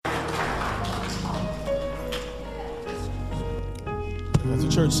As the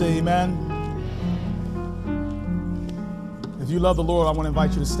church say amen. If you love the Lord, I want to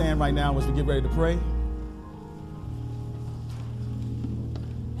invite you to stand right now as we get ready to pray.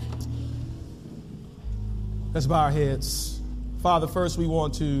 Let's bow our heads. Father, first we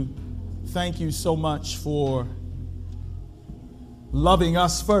want to thank you so much for loving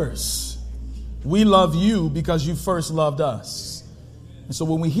us first. We love you because you first loved us. And so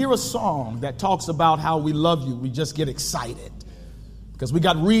when we hear a song that talks about how we love you, we just get excited because we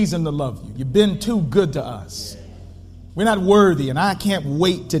got reason to love you. You've been too good to us. We're not worthy, and I can't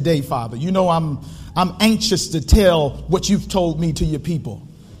wait today, Father. You know I'm anxious to tell what you've told me to your people.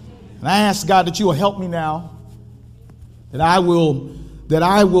 And I ask, God, that you will help me now, that I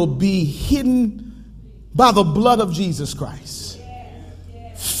will be hidden by the blood of Jesus Christ.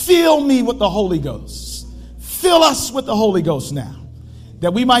 Fill me with the Holy Ghost. Fill us with the Holy Ghost now,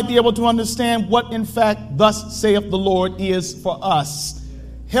 that we might be able to understand what, in fact, thus saith the Lord is for us.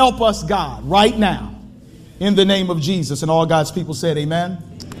 Help us, God, right now, in the name of Jesus. And all God's people said amen,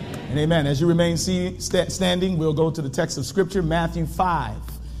 and amen. As you remain standing, we'll go to the text of Scripture, Matthew 5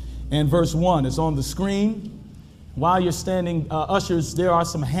 and verse 1. It's on the screen. While you're standing, ushers, there are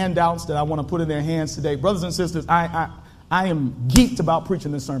some handouts that I want to put in their hands today. Brothers and sisters, I am geeked about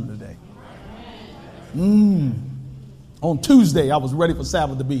preaching this sermon today. On Tuesday, I was ready for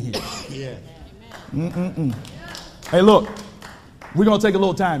Sabbath to be here. Yeah. Hey, look, we're going to take a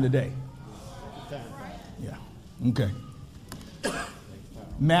little time today. Yeah. Okay.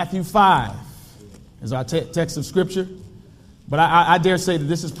 Matthew 5 is our text of Scripture. But I dare say that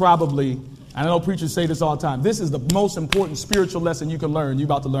this is probably, I know preachers say this all the time, this is the most important spiritual lesson you can learn. You're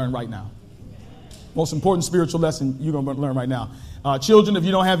about to learn right now. Most important spiritual lesson you're going to learn right now. Children, if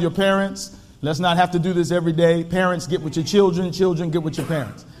you don't have your parents, let's not have to do this every day. Parents, get with your children. Children, get with your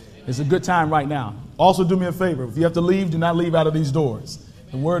parents. It's a good time right now. Also, do me a favor. If you have to leave, do not leave out of these doors.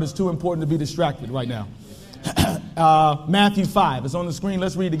 The word is too important to be distracted right now. Matthew 5 is on the screen.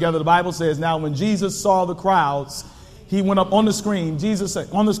 Let's read together. The Bible says, now when Jesus saw the crowds, he went up on the screen.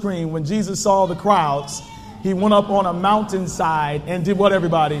 When Jesus saw the crowds, he went up on a mountainside and did what,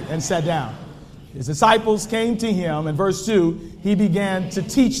 everybody? And sat down. His disciples came to him. In verse 2, he began to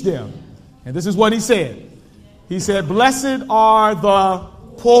teach them. And this is what he said. He said, blessed are the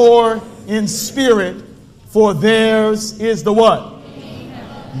poor in spirit, for theirs is the what?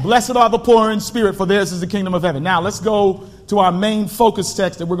 Blessed are the poor in spirit, for theirs is the kingdom of heaven. Now let's go to our main focus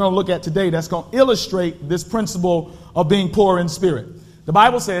text that we're going to look at today that's going to illustrate this principle of being poor in spirit. The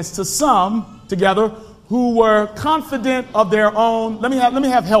Bible says, to some, together, who were confident of their own. Let me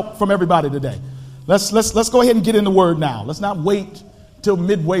have help from everybody today. Let's go ahead and get in the word now. Let's not wait till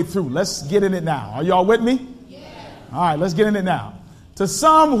midway through. Let's get in it now. Are y'all with me? Yeah. All right, let's get in it now. To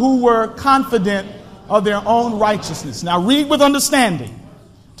some who were confident of their own righteousness. Now read with understanding.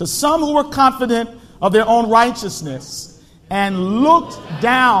 To some who were confident of their own righteousness and looked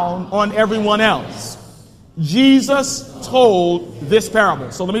down on everyone else, Jesus told this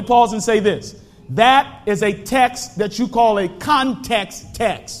parable. So let me pause and say this. That is a text that you call a context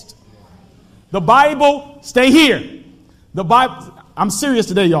text. The Bible, stay here. The Bible, I'm serious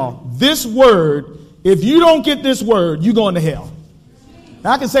today, y'all. This word, if you don't get this word, you're going to hell.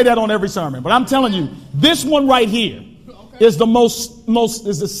 Now, I can say that on every sermon, but I'm telling you, this one right here is the most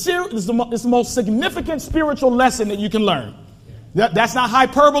significant spiritual lesson that you can learn. That's not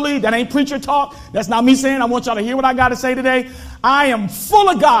hyperbole. That ain't preacher talk. That's not me saying I want y'all to hear what I got to say today. I am full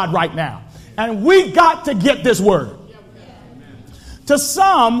of God right now, and we got to get this word. To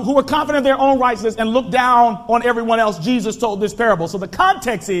some who were confident of their own righteousness and looked down on everyone else, Jesus told this parable. So the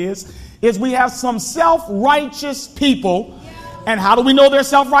context is we have some self-righteous people. And how do we know they're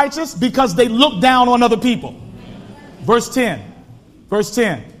self-righteous? Because they look down on other people. Verse 10.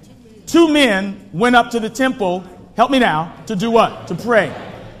 Two men went up to the temple, help me now, to do what? To pray.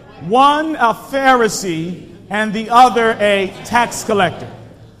 One a Pharisee and the other a tax collector.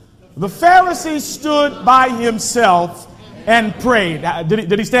 The Pharisee stood by himself and prayed.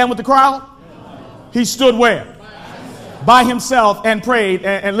 Did he stand with the crowd? He stood where? By himself and prayed,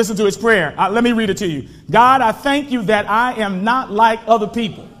 and listen to his prayer. Let me read it to you. God, I thank you that I am not like other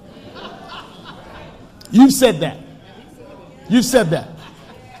people. You said that. You said that.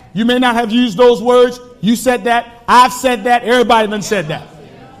 You may not have used those words. You said that. I've said that. Everybody done said that.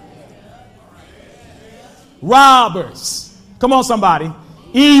 Robbers. Come on, somebody.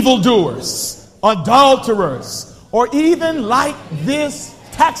 Evildoers. Adulterers. Or even like this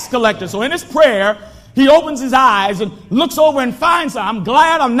tax collector. So in his prayer, he opens his eyes and looks over and finds, I'm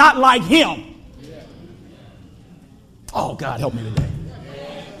glad I'm not like him. Oh, God, help me today.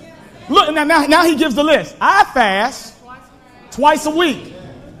 Look, now he gives the list. I fast twice a week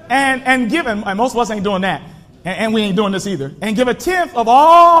and give, and most of us ain't doing that, and we ain't doing this either, and give a tenth of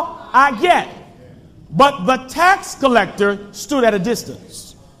all I get. But the tax collector stood at a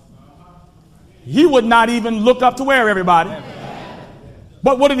distance. He would not even look up to where, everybody?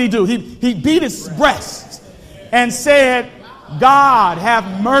 But what did he do? He beat his breast and said, God,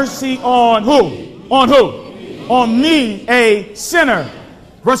 have mercy on who? On who? On me, a sinner.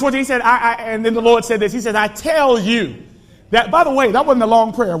 Verse 14, he said, and then the Lord said this. He said, I tell you that, by the way, that wasn't a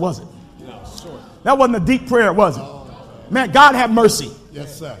long prayer, was it? No, sure. That wasn't a deep prayer, was it? Man, God have mercy.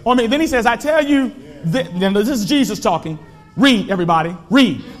 Yes, sir. On me. Then he says, I tell you, then this is Jesus talking. Read, everybody.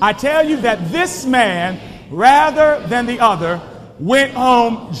 Read. I tell you that this man, rather than the other, went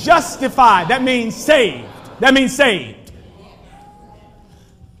home justified. That means saved. That means saved.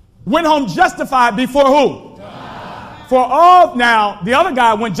 Went home justified before who? God. For all. Now, the other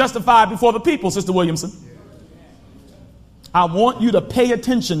guy went justified before the people, Sister Williamson. I want you to pay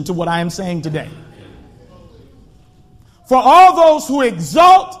attention to what I am saying today. For all those who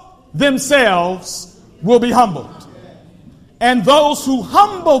exalt themselves will be humbled, and those who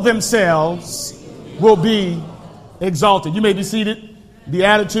humble themselves will be exalted. You may be seated.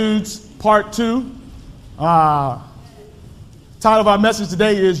 Beatitudes, part 2. Title of our message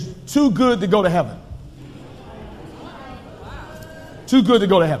today is Too Good to Go to Heaven. Too good to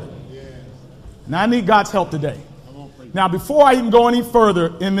go to heaven. Now I need God's help today. Now before I even go any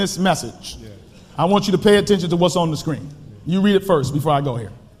further in this message, I want you to pay attention to what's on the screen. You read it first before I go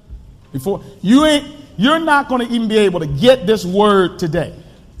here. You're not going to even be able to get this word today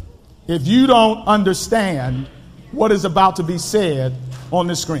if you don't understand what is about to be said on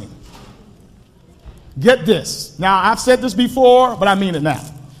this screen. Get this. Now, I've said this before, but I mean it now.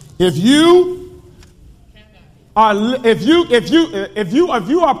 If you are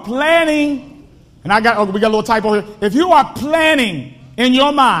planning, and we got a little typo here. If you are planning in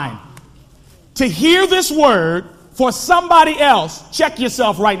your mind to hear this word for somebody else, check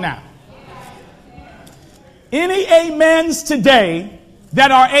yourself right now. Any amens today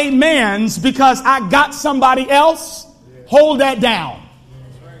that are amens because I got somebody else, hold that down.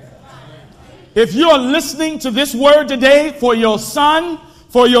 If you're listening to this word today for your son,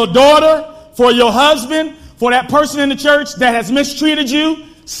 for your daughter, for your husband, for that person in the church that has mistreated you,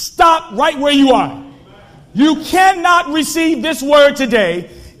 stop right where you are. You cannot receive this word today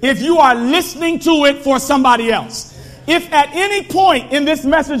if you are listening to it for somebody else. If at any point in this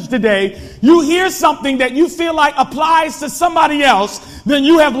message today you hear something that you feel like applies to somebody else, then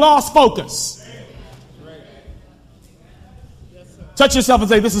you have lost focus. Touch yourself and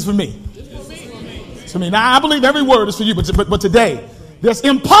say, this is for me. It's for me. Now, I believe every word is for you, but today, it's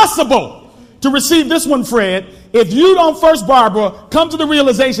impossible to receive this one, Fred, if you don't first, Barbara, come to the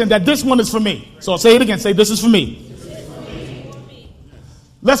realization that this one is for me. So say it again. Say, this is for me.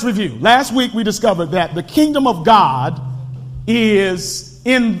 Let's review. Last week we discovered that the kingdom of God is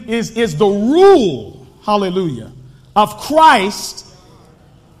the rule, hallelujah, of Christ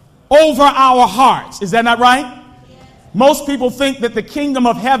over our hearts. Is that not right? Most people think that the kingdom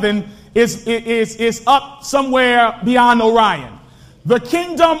of heaven is up somewhere beyond Orion. The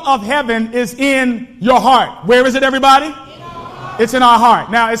kingdom of heaven is in your heart. Where is it, everybody? It's in our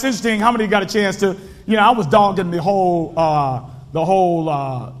heart. Now, it's interesting. How many got a chance to, I was dogging the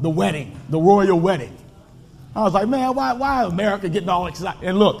wedding, the royal wedding. I was like, man, why America getting all excited?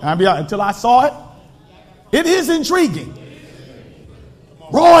 And look, until I saw it, it is intriguing.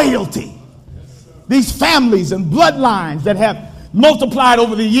 Royalty. These families and bloodlines that have multiplied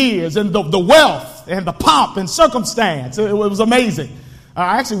over the years, and the wealth and the pomp and circumstance. It was amazing.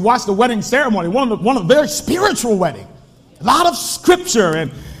 I actually watched the wedding ceremony, one of the very spiritual wedding. A lot of scripture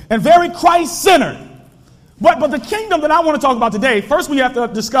and very Christ-centered. But the kingdom that I want to talk about today, first we have to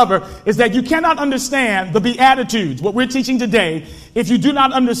discover is that you cannot understand the Beatitudes, what we're teaching today, if you do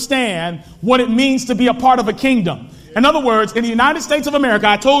not understand what it means to be a part of a kingdom. In other words, in the United States of America,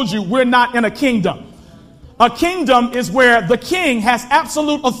 I told you we're not in a kingdom. A kingdom is where the king has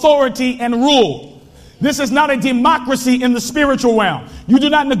absolute authority and rule. This is not a democracy in the spiritual realm. You do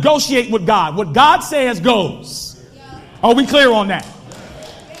not negotiate with God. What God says goes. Are we clear on that?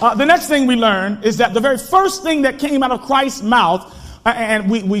 The next thing we learn is that the very first thing that came out of Christ's mouth, and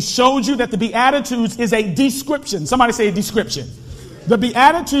we showed you that the Beatitudes is a description. Somebody say a description. The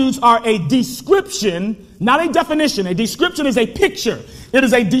Beatitudes are a description, not a definition. A description is a picture. It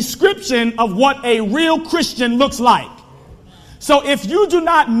is a description of what a real Christian looks like. So if you do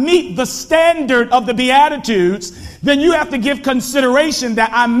not meet the standard of the Beatitudes, then you have to give consideration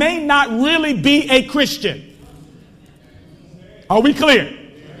that I may not really be a Christian. Are we clear?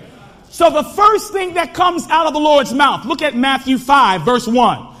 So the first thing that comes out of the Lord's mouth, look at Matthew 5, verse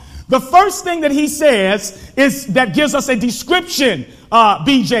 1. The first thing that he says is that gives us a description,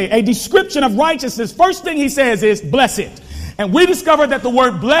 BJ, a description of righteousness. First thing he says is blessed. And we discovered that the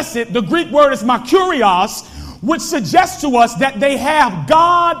word blessed, the Greek word is makurios, which suggests to us that they have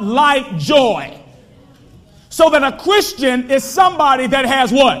God-like joy. So that a Christian is somebody that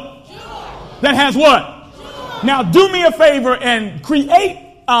has what? Joy. That has what? Joy. Now do me a favor and create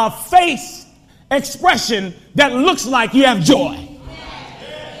a face expression that looks like you have joy.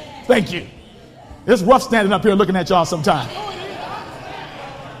 Thank you. It's rough standing up here looking at y'all sometimes.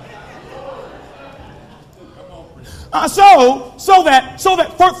 First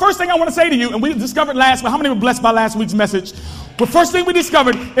thing I want to say to you, and we discovered last week, how many were blessed by last week's message? The first thing we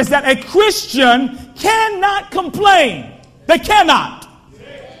discovered is that a Christian cannot complain. They cannot.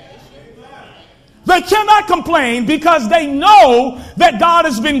 They cannot complain because they know that God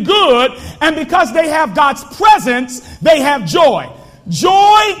has been good, and because they have God's presence, they have joy.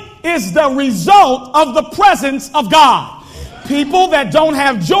 Joy is the result of the presence of God. People that don't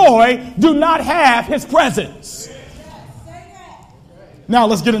have joy do not have his presence. Now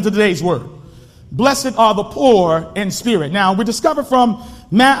let's get into today's word. Blessed are the poor in spirit. Now we discovered from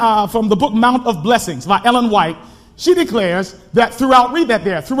the book Mount of Blessings by Ellen White. She declares that throughout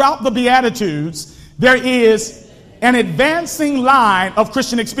the Beatitudes, there is an advancing line of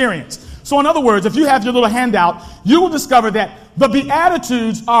Christian experience. So in other words, if you have your little handout, you will discover that the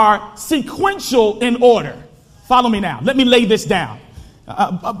Beatitudes are sequential in order. Follow me now. Let me lay this down.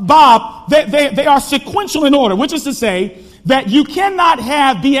 Bob, they are sequential in order, which is to say that you cannot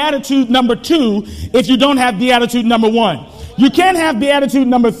have Beatitude number 2 if you don't have Beatitude number 1. You can't have Beatitude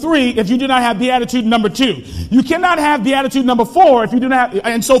number 3 if you do not have Beatitude number 2. You cannot have Beatitude number 4 if you do not have,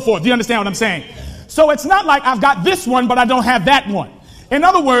 and so forth. Do you understand what I'm saying? So it's not like I've got this one, but I don't have that one. In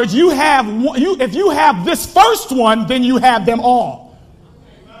other words, if you have this first one, then you have them all.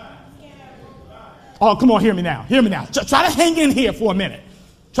 Oh, come on, hear me now. Hear me now. Try to hang in here for a minute.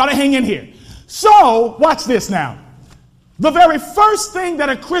 Try to hang in here. So, watch this now. The very first thing that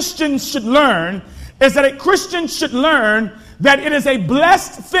a Christian should learn is that a Christian should learn that it is a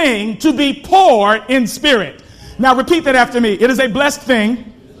blessed thing to be poor in spirit. Now, repeat that after me. It is a blessed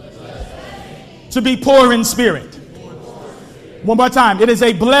thing to be poor in spirit. One more time. It is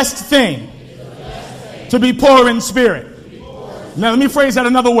a blessed thing to be poor in spirit. Now, let me phrase that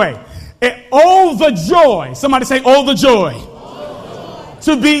another way. Oh, the joy. Somebody say, oh, the joy.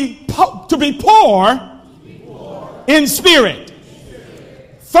 To be poor in spirit.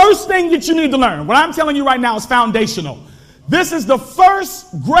 First thing that you need to learn, what I'm telling you right now is foundational. This is the first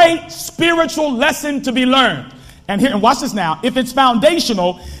great spiritual lesson to be learned. And watch this now. If it's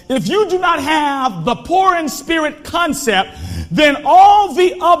foundational, if you do not have the poor in spirit concept, then all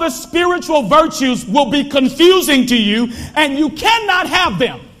the other spiritual virtues will be confusing to you, and you cannot have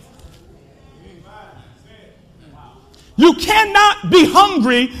them. You cannot be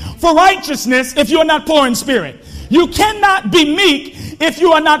hungry for righteousness if you are not poor in spirit. You cannot be meek if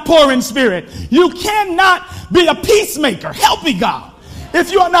you are not poor in spirit. You cannot be a peacemaker. Help me, God.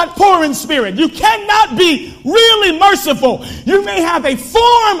 If you are not poor in spirit, you cannot be really merciful. You may have a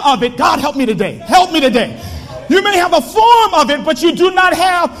form of it. God, help me today. Help me today. You may have a form of it, but you do not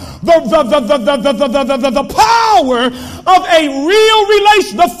have the power of a real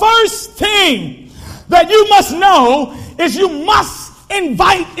relation. The first thing that you must know is you must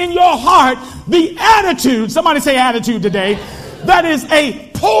invite in your heart the attitude. Somebody say attitude today. That is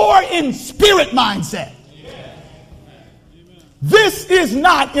a poor in spirit mindset. This is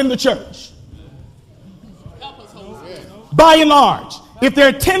not in the church. By and large, if there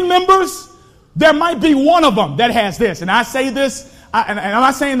are 10 members, there might be one of them that has this. And I say this, and I'm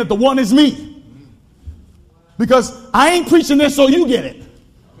not saying that the one is me. Because I ain't preaching this so you get it.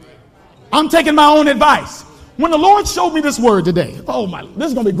 I'm taking my own advice. When the Lord showed me this word today, this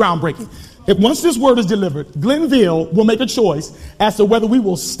is going to be groundbreaking. Once this word is delivered, Glenville will make a choice as to whether we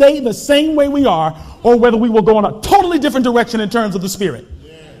will stay the same way we are or whether we will go in a totally different direction in terms of the Spirit.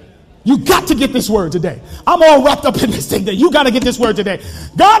 You got to get this word today. I'm all wrapped up in this thing that you got to get this word today.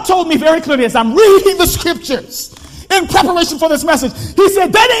 God told me very clearly as I'm reading the scriptures in preparation for this message, he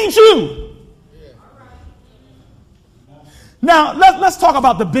said, that ain't you. Now, let's talk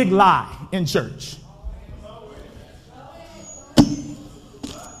about the big lie in church.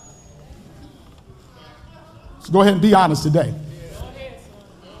 So go ahead and be honest today.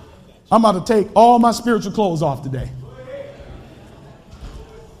 I'm about to take all my spiritual clothes off today.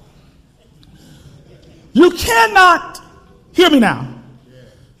 You cannot, hear me now.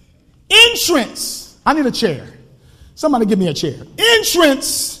 Entrance, I need a chair. Somebody give me a chair.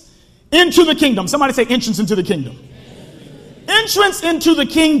 Entrance into the kingdom. Somebody say entrance into the kingdom. Entrance into the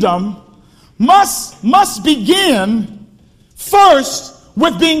kingdom must begin first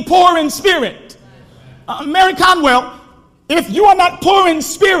with being poor in spirit. Mary Conwell, if you are not poor in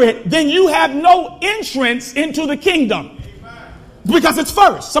spirit, then you have no entrance into the kingdom. Because it's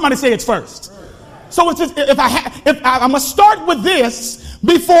first. Somebody say it's first. So it's just, if I must start with this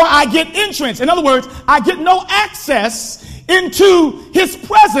before I get entrance. In other words, I get no access into his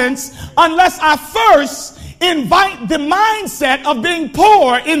presence unless I first invite the mindset of being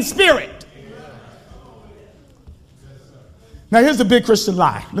poor in spirit. Now here's the big Christian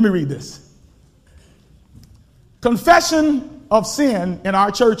lie. Let me read this. Confession of sin in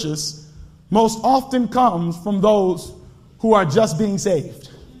our churches most often comes from those who are just being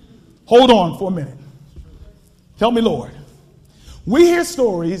saved. Hold on for a minute. Help me, Lord. We hear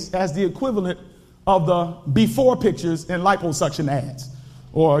stories as the equivalent of the before pictures in liposuction ads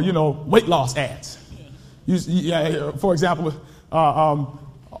or, weight loss ads. For example,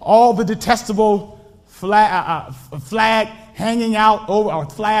 all the detestable flag hanging out over, or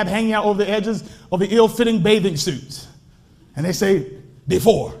flab hanging out over the edges of the ill-fitting bathing suits. And they say,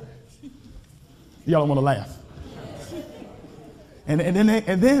 before. Y'all don't want to laugh. And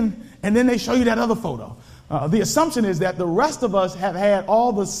then they show you that other photo. The assumption is that the rest of us have had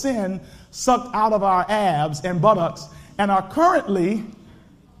all the sin sucked out of our abs and buttocks and are currently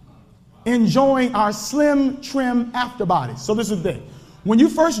enjoying our slim, trim afterbodies. So this is the thing. When you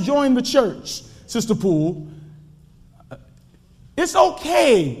first join the church, Sister Poole, it's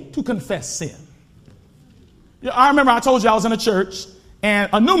okay to confess sin. I remember I told you I was in a church and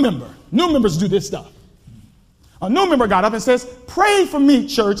a new members do this stuff. A new member got up and says, pray for me,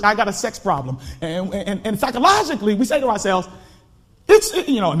 church, I got a sex problem. And psychologically, we say to ourselves,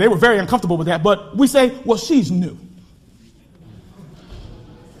 and they were very uncomfortable with that, but we say, well, she's new.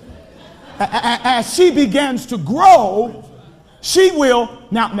 As she begins to grow, she will,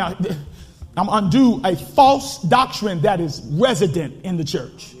 now, I'm undo a false doctrine that is resident in the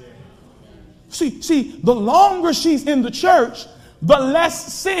church. See, the longer she's in the church, the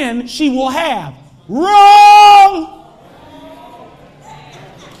less sin she will have. Wrong!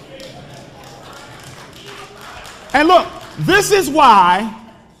 And look, this is why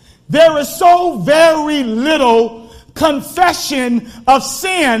there is so very little confession of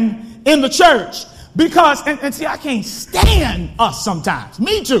sin in the church. Because, and see, I can't stand us sometimes.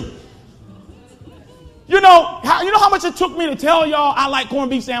 Me too. You know how much it took me to tell y'all I like corned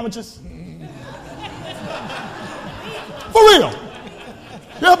beef sandwiches? For real.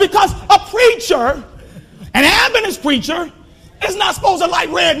 Yeah, because a preacher, an Adventist preacher, is not supposed to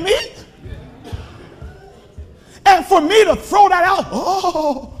like red meat. And for me to throw that out,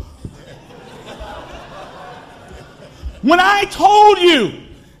 when I told you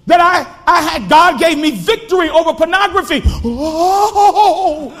that I had, God gave me victory over pornography.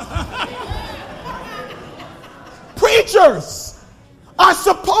 Preachers are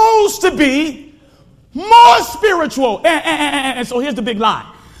supposed to be more spiritual. And so here's the big lie.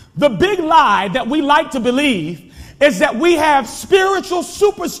 The big lie that we like to believe is that we have spiritual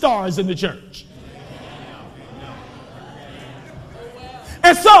superstars in the church.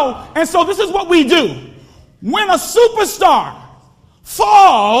 And so this is what we do. When a superstar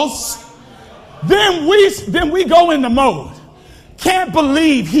falls, then we go into mode. Can't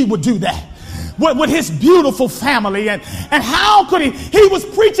believe he would do that. With his beautiful family, and how could he? He was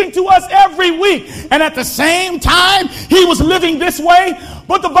preaching to us every week, and at the same time, he was living this way.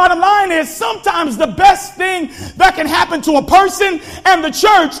 But the bottom line is, sometimes the best thing that can happen to a person and the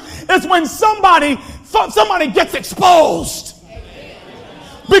church is when somebody gets exposed.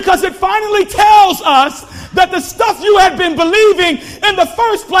 Because it finally tells us that the stuff you had been believing in the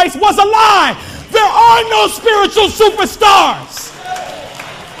first place was a lie. There are no spiritual superstars.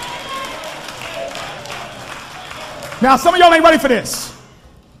 Now, some of y'all ain't ready for this.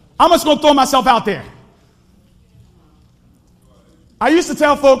 I'm just going to throw myself out there. I used to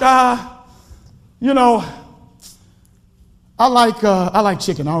tell folk, I like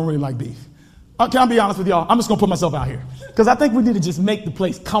chicken. I don't really like beef. Can I be honest with y'all? I'm just going to put myself out here. Because I think we need to just make the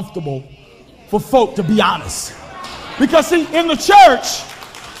place comfortable for folk to be honest. Because see, in the church,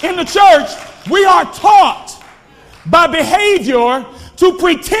 we are taught by behavior to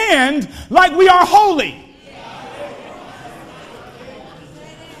pretend like we are holy.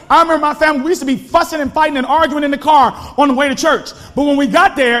 I remember my family, we used to be fussing and fighting and arguing in the car on the way to church. But when we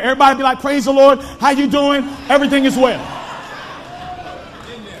got there, everybody would be like, praise the Lord, how you doing? Everything is well.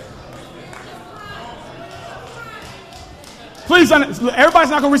 Please, everybody's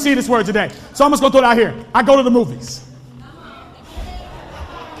not going to receive this word today. So I'm just going to throw it out here. I go to the movies.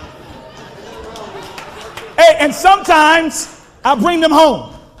 And sometimes I bring them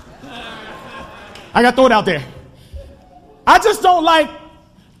home. I got to throw it out there. I just don't like,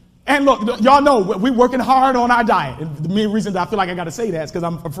 and look, y'all know we're working hard on our diet. And the main reason that I feel like I got to say that is because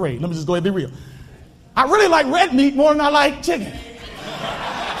I'm afraid. Let me just go ahead and be real. I really like red meat more than I like chicken.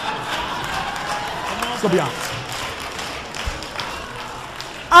 Let's go be honest.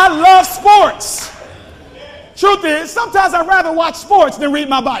 I love sports. Truth is, sometimes I'd rather watch sports than read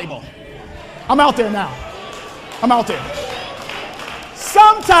my Bible. I'm out there now. I'm out there.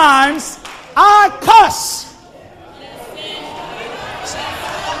 Sometimes I cuss.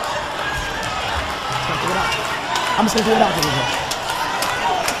 I'm just going to throw it out there.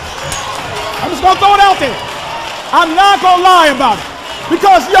 I'm just going to throw it out there. I'm not going to lie about it.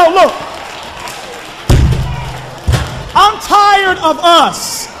 Because, yo, look. I'm tired of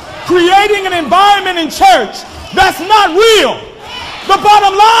us creating an environment in church that's not real. The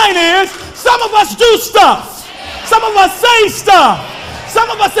bottom line is, some of us do stuff. Some of us say stuff. Some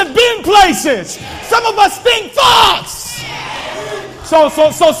of us have been places. Some of us think thoughts.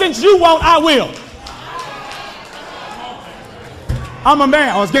 So since you won't, I will. I'm a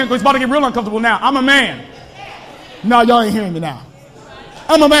man. Oh, it's about to get real uncomfortable now. I'm a man. No, y'all ain't hearing me now.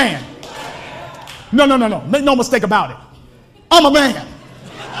 I'm a man. No. Make no mistake about it. I'm a man.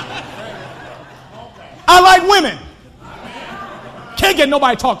 I like women. Can't get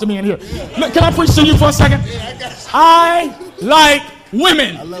nobody to talk to me in here. Look, can I preach to you for a second? I like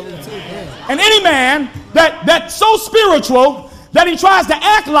women. I love them too, man. And any man that's so spiritual that he tries to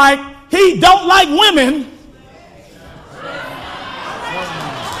act like he don't like women.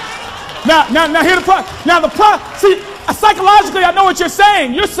 Now here's the problem. See, psychologically, I know what you're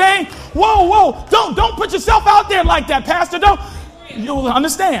saying. You're saying, whoa, don't put yourself out there like that, Pastor. You'll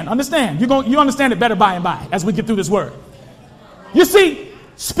understand. You understand it better by and by as we get through this word. You see,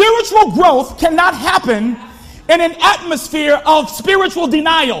 spiritual growth cannot happen in an atmosphere of spiritual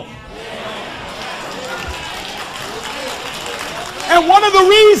denial. And one of the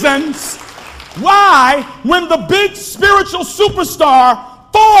reasons why, when the big spiritual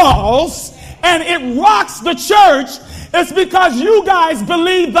superstar falls and it rocks the church, it's because you guys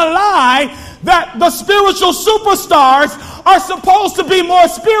believe the lie that the spiritual superstars are supposed to be more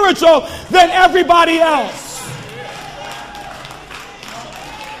spiritual than everybody else.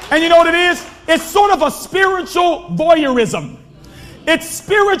 And you know what it is? It's sort of a spiritual voyeurism. It's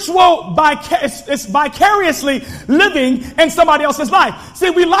spiritual, it's vicariously living in somebody else's life. See,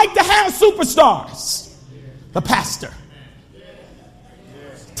 we like to have superstars. The pastor,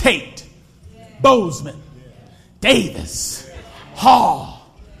 Tate, Bozeman, Davis, Hall,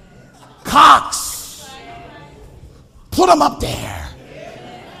 Cox. Put them up there.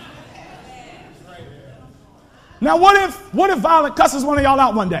 Now, what if Violet cusses one of y'all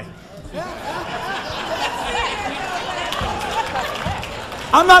out one day?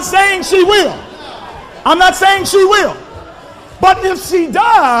 I'm not saying she will. But if she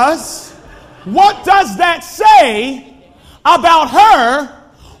does, what does that say about her?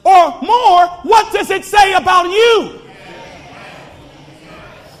 Or more, what does it say about you?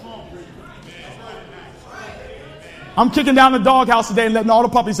 I'm kicking down the doghouse today and letting all the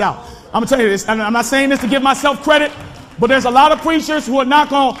puppies out. I'm going to tell you this, and I'm not saying this to give myself credit, but there's a lot of preachers who ain't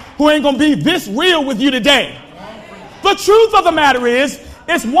going to be this real with you today. The truth of the matter is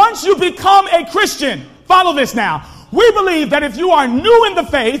once you become a Christian, follow this now. We believe that if you are new in the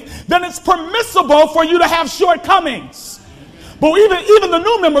faith, then it's permissible for you to have shortcomings. But even the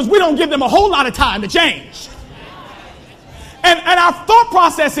new members, we don't give them a whole lot of time to change. And our thought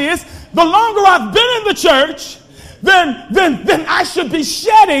process is, the longer I've been in the church, then I should be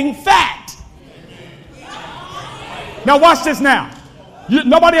shedding fat. Now watch this now.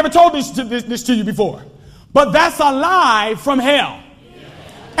 Nobody ever told this to you before. But that's a lie from hell.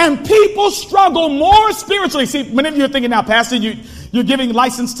 And people struggle more spiritually. See, many of you are thinking now, Pastor, you're giving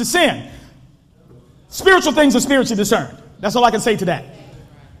license to sin. Spiritual things are spiritually discerned. That's all I can say to that.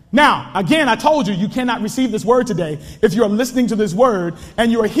 Now, again, I told you cannot receive this word today if you're listening to this word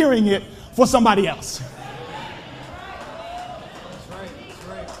and you're hearing it for somebody else.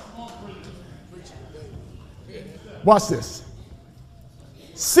 Watch this.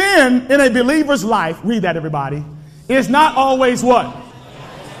 Sin in a believer's life, read that everybody, is not always what?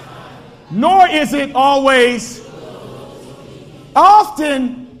 Nor is it always.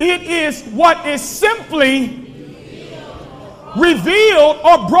 Often it is what is simply revealed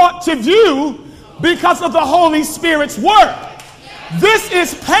or brought to view because of the Holy Spirit's work. This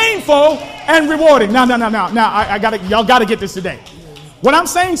is painful and rewarding. Now, y'all gotta get this today. What I'm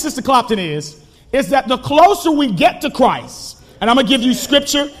saying, Sister Clopton, is that the closer we get to Christ, and I'm gonna give you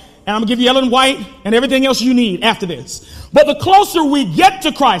scripture And I'm going to give you Ellen White and everything else you need after this. But the closer we get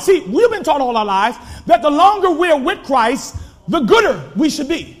to Christ, see, we've been taught all our lives that the longer we're with Christ, the gooder we should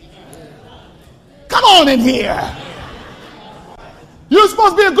be. Come on in here. You're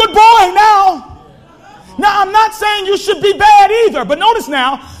supposed to be a good boy now. Now, I'm not saying you should be bad either. But notice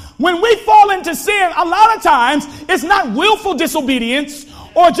now, when we fall into sin, a lot of times it's not willful disobedience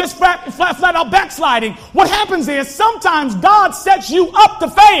or just flat out backsliding. What happens is sometimes God sets you up to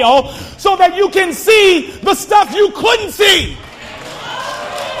fail so that you can see the stuff you couldn't see.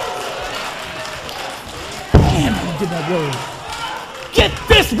 Man, I didn't get that word. Get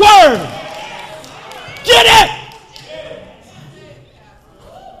this word. Get it.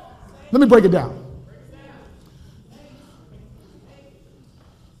 Let me break it down.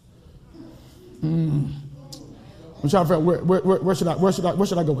 I'm trying to figure out where should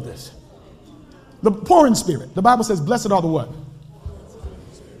I go with this? The poor in spirit. The Bible says, "Blessed are the what?"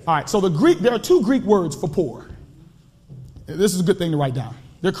 All right. So there are two Greek words for poor. This is a good thing to write down.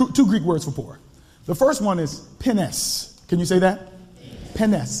 There are two Greek words for poor. The first one is penes. Can you say that?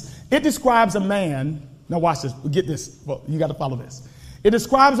 Penes. It describes a man. Now watch this. Get this. Well, you got to follow this. It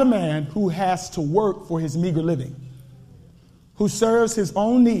describes a man who has to work for his meager living, who serves his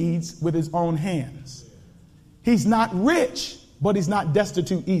own needs with his own hands. He's not rich, but he's not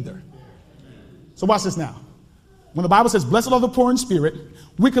destitute either. So watch this now. When the Bible says, "Blessed are the poor in spirit,"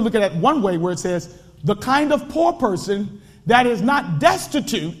 we can look at it one way where it says, the kind of poor person that is not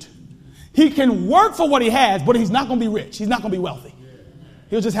destitute, he can work for what he has, but he's not going to be rich. He's not going to be wealthy.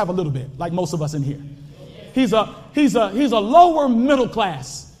 He'll just have a little bit, like most of us in here. He's a lower middle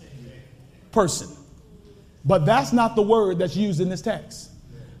class person. But that's not the word that's used in this text.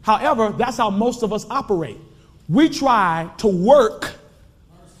 However, that's how most of us operate. We try to work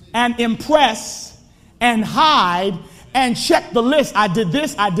and impress and hide and check the list. I did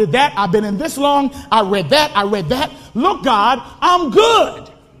this, I did that, I've been in this long, I read that. Look, God, I'm good.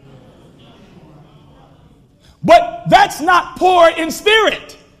 But that's not poor in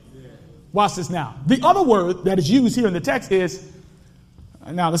spirit. Watch this now. The other word that is used here in the text is,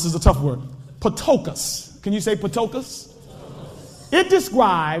 now this is a tough word, patokas. Can you say patokas? It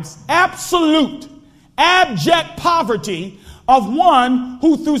describes absolute, abject poverty of one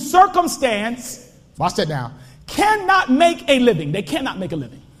who through circumstance, watch that now, cannot make a living. They cannot make a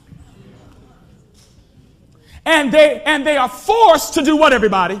living. And they are forced to do what,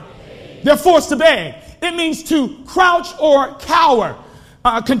 everybody? They're forced to beg. It means to crouch or cower.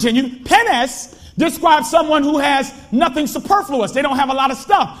 Continue. Penes describes someone who has nothing superfluous. They don't have a lot of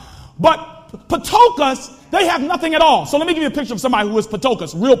stuff. But patokas, they have nothing at all. So let me give you a picture of somebody who is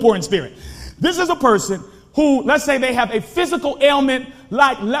patokas, real poor in spirit. This is a person who, let's say they have a physical ailment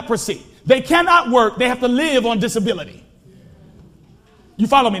like leprosy. They cannot work. They have to live on disability. You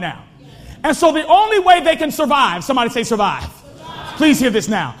follow me now? And so the only way they can survive, somebody say survive. Please hear this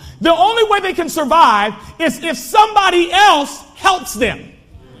now. The only way they can survive is if somebody else helps them.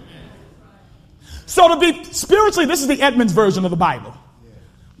 So to be spiritually, this is the Edmonds version of the Bible.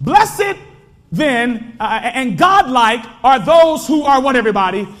 Blessed then and godlike are those who are what,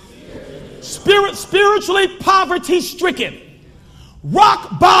 everybody? Spiritually poverty stricken,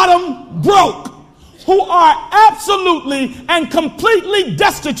 rock bottom broke, who are absolutely and completely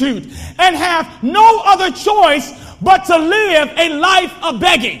destitute and have no other choice but to live a life of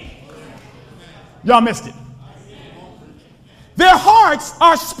begging. Y'all missed it. Their hearts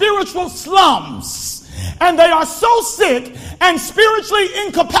are spiritual slums, and they are so sick and spiritually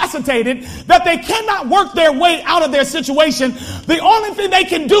incapacitated that they cannot work their way out of their situation. The only thing they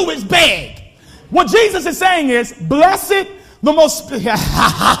can do is beg. What Jesus is saying is, blessed, the most,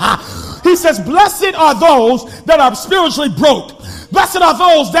 he says, blessed are those that are spiritually broke. Blessed are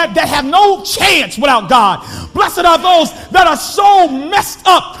those that have no chance without God. Blessed are those that are so messed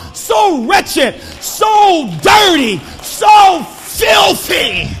up, so wretched, so dirty, so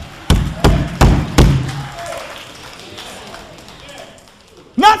filthy.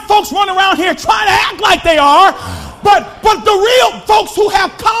 Not folks running around here trying to act like they are, but the real folks who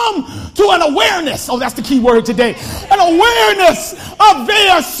have come to an awareness, oh, that's the key word today, an awareness of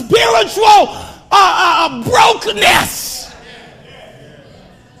their spiritual brokenness.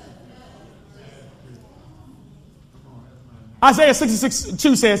 Isaiah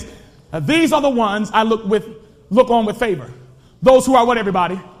 66:2 says, these are the ones I look on with favor. Those who are what,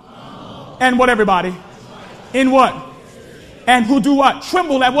 everybody? And what, everybody? In what? And who do what?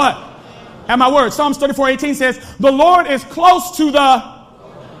 Tremble at what? At my word. Psalms 34:18 says, the Lord is close to the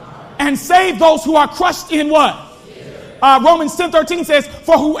and save those who are crushed in what? Romans 10:13 says,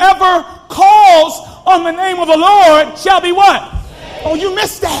 for whoever calls on the name of the Lord shall be what? Oh, you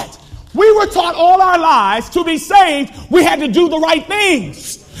missed that. We were taught all our lives to be saved, we had to do the right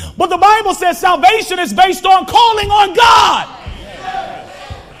things. But the Bible says salvation is based on calling on God.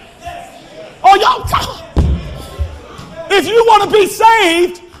 Oh, y'all. If you want to be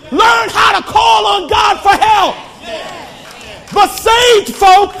saved, learn how to call on God for help. The saved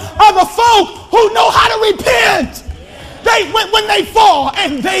folk are the folk who know how to repent. When they fall,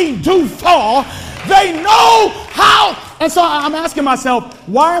 and they do fall, they know how. And so I'm asking myself,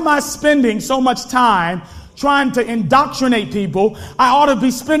 why am I spending so much time trying to indoctrinate people? I ought to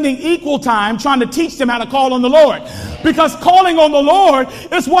be spending equal time trying to teach them how to call on the Lord. Because calling on the Lord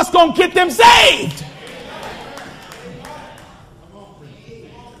is what's going to get them saved.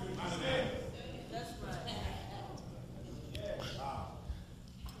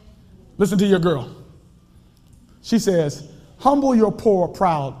 Listen to your girl. She says, humble your poor,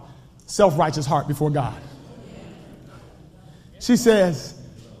 proud, self-righteous heart before God. She says,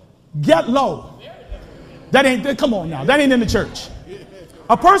 get low. That ain't, come on now, that ain't in the church.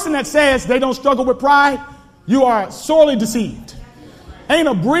 A person that says they don't struggle with pride, you are sorely deceived. Ain't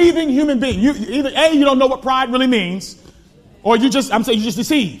a breathing human being. You either A, you don't know what pride really means, or you're just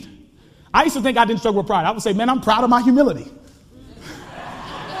deceived. I used to think I didn't struggle with pride. I would say, man, I'm proud of my humility.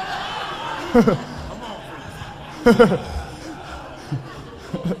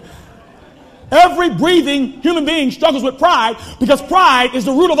 Every breathing human being struggles with pride because pride is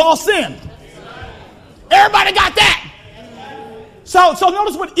the root of all sin. Everybody got that? So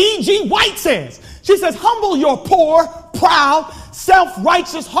notice what E.G. White says. She says, humble your poor, proud,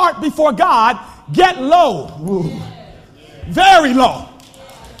 self-righteous heart before God. Get low. Ooh. Very low.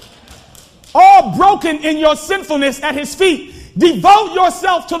 All broken in your sinfulness at his feet. Devote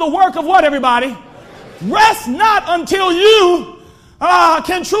yourself to the work of what, everybody? Rest not until you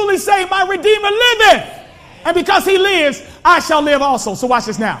can truly say, my Redeemer liveth. And because he lives, I shall live also. So watch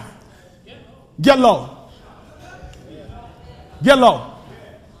this now. Get low. Get low.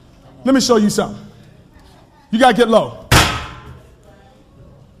 Let me show you something. You got to get low.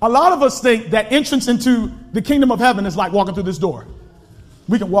 A lot of us think that entrance into the kingdom of heaven is like walking through this door.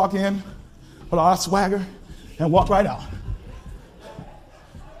 We can walk in with our swagger and walk right out.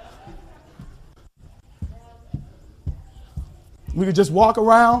 We could just walk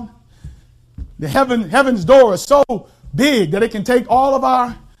around. The heaven's door is so big that it can take all of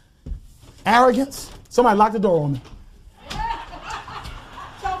our arrogance. Somebody locked the door on me.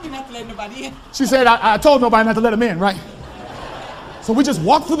 Told me not to let nobody in. She said, I told nobody not to let him in, right? So we just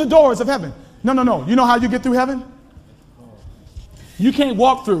walk through the doors of heaven. No. You know how you get through heaven? You can't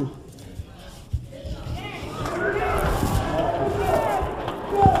walk through.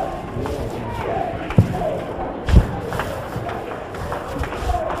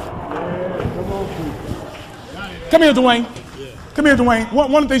 Come here, Dwayne. Come here, Dwayne.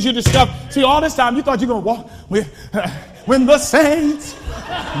 One of the things you discover, see, all this time you thought you were going to walk with, when the saints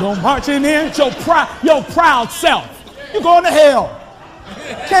go marching in, your proud self. You're going to hell.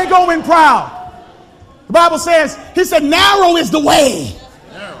 Can't go in proud. The Bible says, he said, narrow is the way.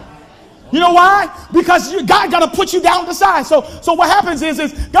 You know why? Because God got to put you down to the side. So what happens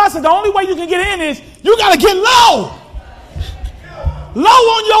is God said the only way you can get in is you got to get low. Low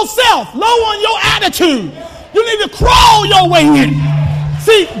on yourself. Low on your attitude. You need to crawl your way in.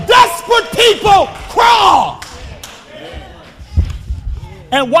 See, desperate people crawl.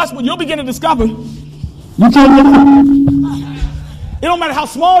 And watch what you'll begin to discover. You can't get in. It don't matter how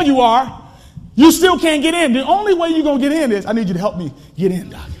small you are, you still can't get in. The only way you're going to get in is, I need you to help me get in,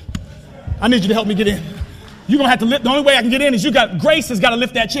 Doc. I need you to help me get in. You're going to have to lift. The only way I can get in is Grace has got to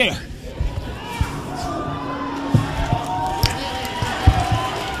lift that chair.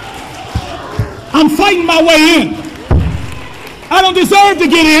 I'm fighting my way in. I don't deserve to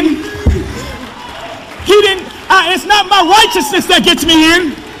get in. It's not my righteousness that gets me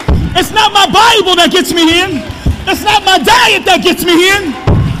in. It's not my Bible that gets me in. It's not my diet that gets me in.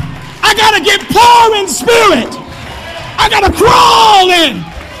 I got to get poor in spirit. I got to crawl in.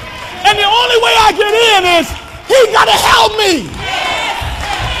 And the only way I get in is he got to help me.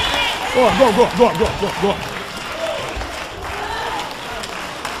 Go.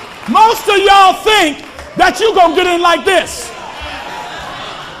 Most of y'all think that you're going to get in like this.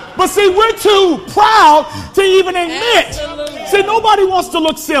 But see, we're too proud to even admit. See, nobody wants to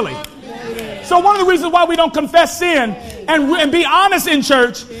look silly. So one of the reasons why we don't confess sin and be honest in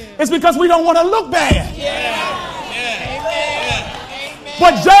church is because we don't want to look bad.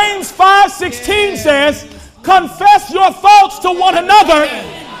 But James 5:16 says, confess your faults to one another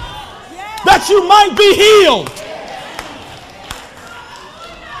that you might be healed.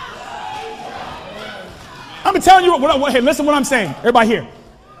 I'm telling you, hey, listen what I'm saying. Everybody here.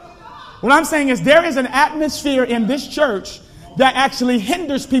 What I'm saying is there is an atmosphere in this church that actually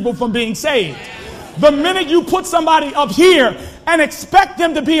hinders people from being saved. The minute you put somebody up here and expect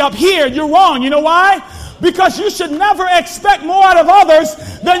them to be up here, you're wrong. You know why? Because you should never expect more out of others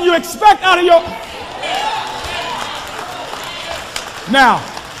than you expect out of your...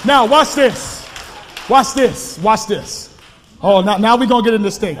 Now, watch this. Watch this. Watch this. Oh, now we're going to get in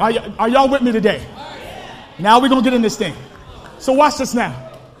this thing. Are y'all with me today? Now we're going to get in this thing. So watch this now.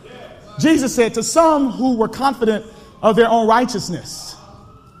 Jesus said, to some who were confident of their own righteousness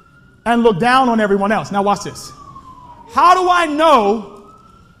and looked down on everyone else. Now watch this. How do I know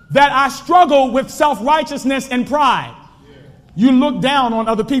that I struggle with self-righteousness and pride? You look down on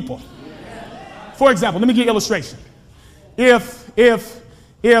other people. For example, let me give you an illustration. If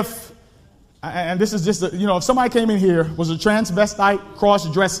and this is just, if somebody came in here, was a transvestite,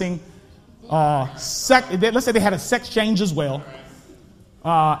 cross-dressing, let's say they had a sex change as well,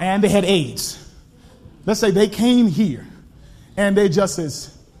 and they had AIDS. Let's say they came here, and they just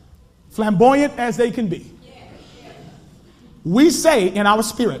as flamboyant as they can be. We say in our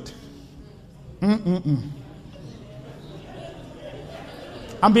spirit, I'm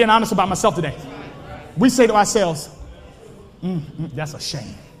being honest about myself today. We say to ourselves, that's a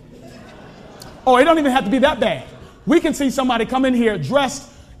shame. Oh, it don't even have to be that bad. We can see somebody come in here dressed,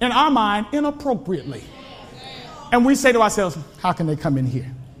 in our mind, inappropriately. And we say to ourselves, how can they come in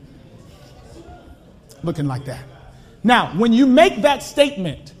here looking like that? Now, when you make that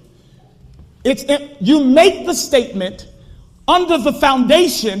statement, you make the statement under the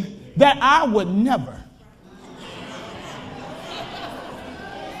foundation that I would never.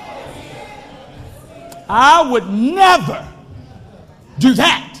 I would never do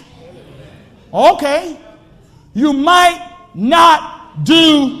that. Okay, you might not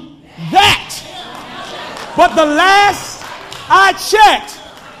do that. But the last I checked,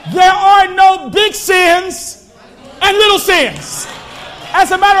 there are no big sins and little sins.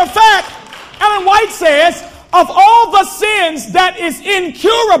 As a matter of fact, Ellen White says, of all the sins that is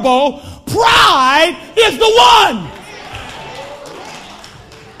incurable, pride is the one.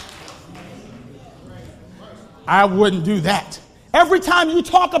 I wouldn't do that. Every time you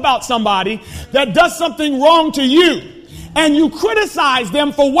talk about somebody that does something wrong to you and you criticize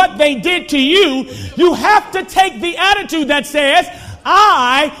them for what they did to you, you have to take the attitude that says,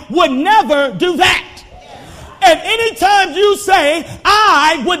 I would never do that. And anytime you say,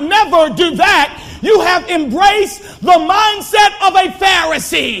 I would never do that, you have embraced the mindset of a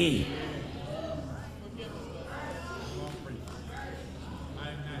Pharisee.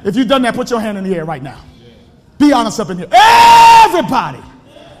 If you've done that, put your hand in the air right now. Be honest up in here. Everybody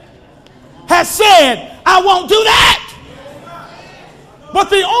has said, I won't do that. But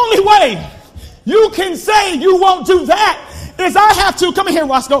the only way you can say you won't do that is I have to, come in here,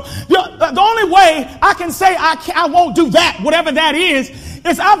 Roscoe. The only way I can say I won't do that, whatever that is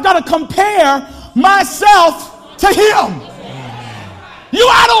I've got to compare myself to him. You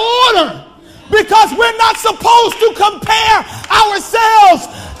out of order because we're not supposed to compare ourselves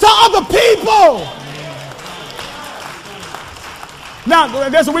to other people. Now,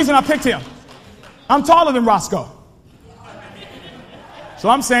 there's a reason I picked him. I'm taller than Roscoe. So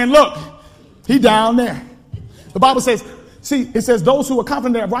I'm saying, look, he down there. The Bible says, it says those who are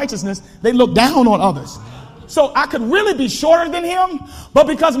confident in their righteousness, they look down on others. So I could really be shorter than him, but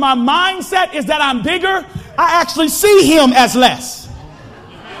because my mindset is that I'm bigger, I actually see him as less.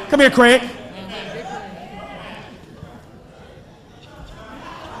 Come here, Craig.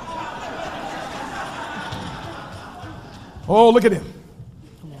 Oh, look at him.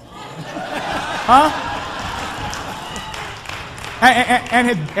 Huh?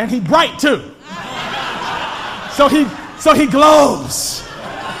 And he bright too. So he glows.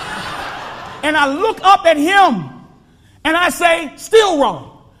 And I look up at him and I say, still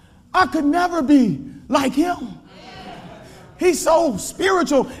wrong. I could never be like him. He's so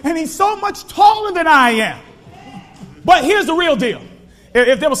spiritual and he's so much taller than I am. But here's the real deal.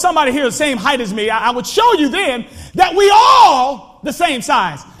 If there was somebody here the same height as me, I would show you then that we all the same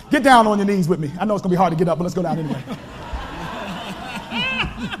size. Get down on your knees with me. I know it's going to be hard to get up, but let's go down anyway.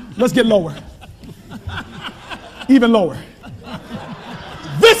 Let's get lower. Even lower.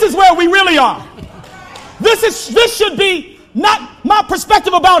 This is where we really are. This should be not my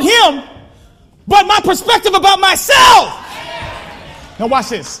perspective about him, but my perspective about myself. Now watch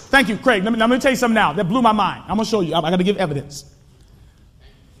this. Thank you, Craig. Let me tell you something now that blew my mind. I'm going to show you. I got to give evidence.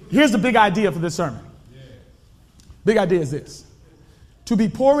 Here's the big idea for this sermon. Big idea is this. To be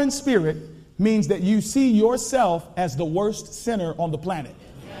poor in spirit means that you see yourself as the worst sinner on the planet.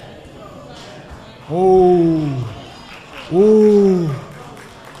 Oh. Oh.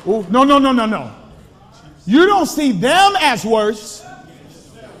 Oh. No. You don't see them as worse.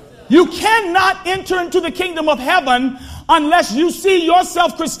 You cannot enter into the kingdom of heaven unless you see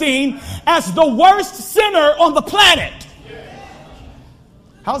yourself, Christine, as the worst sinner on the planet.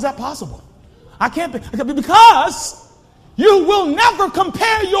 How is that possible? I can't be, because you will never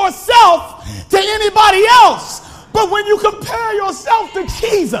compare yourself to anybody else. But when you compare yourself to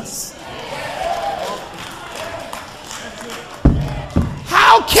Jesus,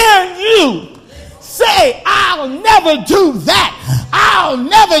 how can you say, I'll never do that? I'll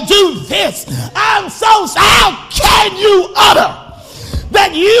never do this. How can you utter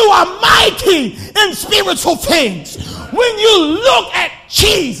that you are mighty in spiritual things when you look at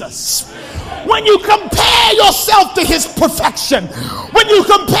Jesus? When you compare yourself to his perfection, when you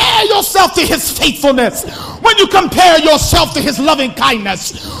compare yourself to his faithfulness, when you compare yourself to his loving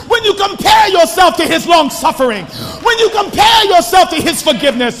kindness, when you compare yourself to his long suffering, when you compare yourself to his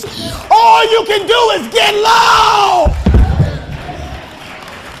forgiveness, all you can do is get low.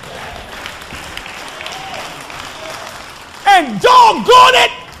 And doggone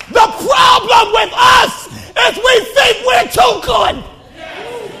it, the problem with us is we think we're too good.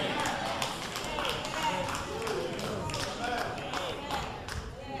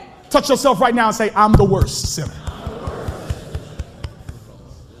 Touch yourself right now and say, I'm the worst sinner.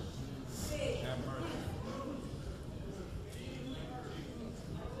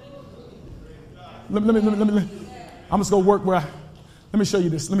 Let me. I'm just going to work where let me show you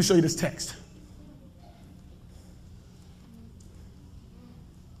this. Let me show you this text.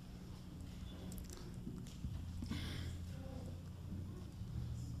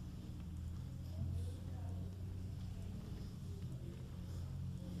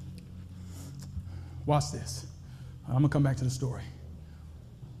 Watch this. I'm going to come back to the story.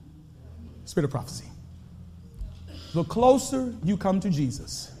 Spirit of prophecy. The closer you come to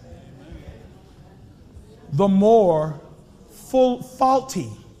Jesus, the more faulty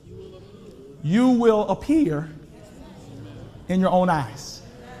you will appear in your own eyes.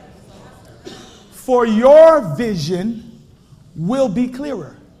 For your vision will be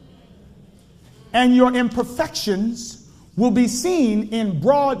clearer, and your imperfections will be seen in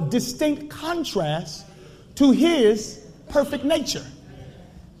broad, distinct contrast to his perfect nature.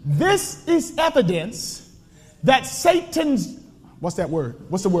 This is evidence that Satan's, what's that word?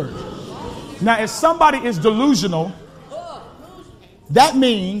 What's the word? Now, if somebody is delusional, that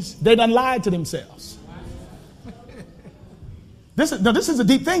means they done lied to themselves. This is a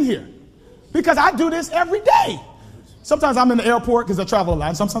deep thing here, because I do this every day. Sometimes I'm in the airport because I travel a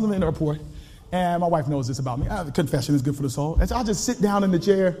lot. Sometimes I'm in the airport. And my wife knows this about me. Confession is good for the soul. And so I just sit down in the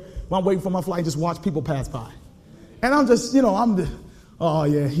chair while I'm waiting for my flight and just watch people pass by. And I'm just, oh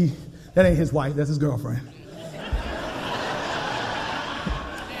yeah, that ain't his wife, that's his girlfriend.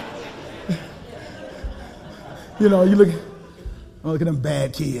 You look at them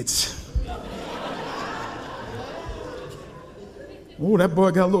bad kids. Oh, that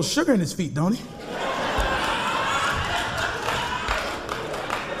boy got a little sugar in his feet, don't he?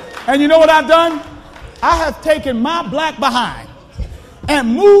 And you know what I've done? I have taken my black behind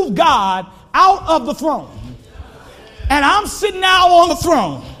and moved God out of the throne. And I'm sitting now on the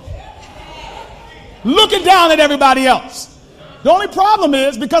throne, looking down at everybody else. The only problem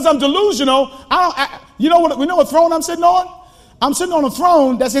is, because I'm delusional, you know what throne I'm sitting on? I'm sitting on a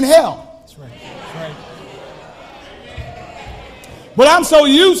throne that's in hell. That's right. That's right. But I'm so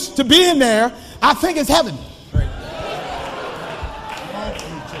used to being there, I think it's heaven.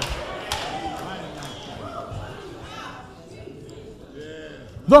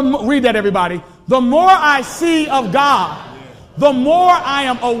 Read that, everybody. The more I see of God, the more I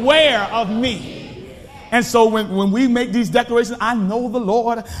am aware of me. And so when we make these declarations, I know the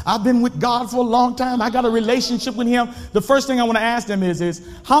Lord, I've been with God for a long time, I got a relationship with him. The first thing I want to ask them is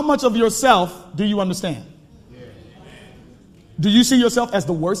how much of yourself do you understand? Do you see yourself as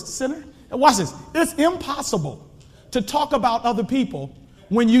the worst sinner? And watch this. It's impossible to talk about other people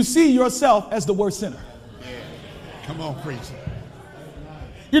when you see yourself as the worst sinner. Come on, preacher.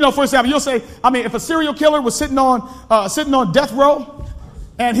 For example, you'll say, if a serial killer was sitting on death row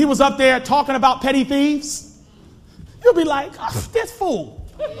and he was up there talking about petty thieves, you'll be like, oh, this fool.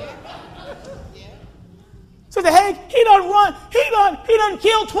 So hey, he done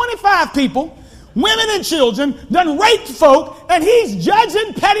killed 25 people, women and children, done raped folk, and he's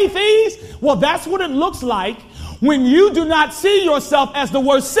judging petty thieves. Well, that's what it looks like when you do not see yourself as the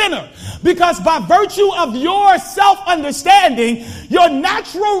worst sinner. Because by virtue of your self-understanding, the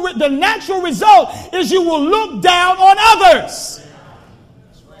natural result is you will look down on others.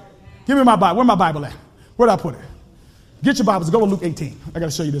 Give me my Bible. Where's my Bible at? Where'd I put it? Get your Bibles. Go to Luke 18. I got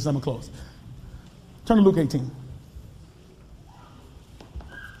to show you this. I'm going to close. Turn to Luke 18.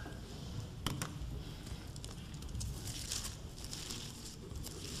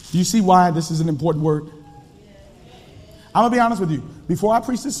 Do you see why this is an important word? I'm going to be honest with you. Before I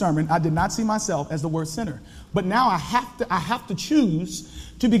preached this sermon, I did not see myself as the worst sinner. But now I have to choose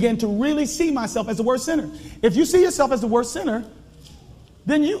to begin to really see myself as the worst sinner. If you see yourself as the worst sinner,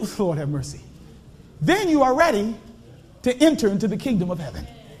 then you, Lord have mercy, then you are ready to enter into the kingdom of heaven.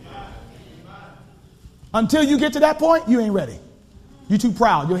 Until you get to that point, you ain't ready. You're too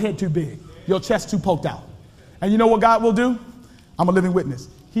proud, your head too big, your chest too poked out. And you know what God will do? I'm a living witness.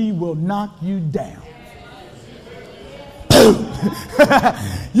 He will knock you down.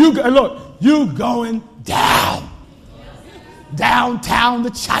 You going down. Downtown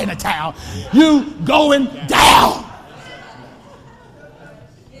to Chinatown. You going down.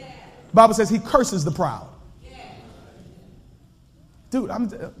 Bible says he curses the proud.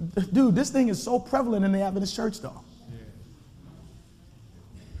 Dude, this thing is so prevalent in the Adventist church, though.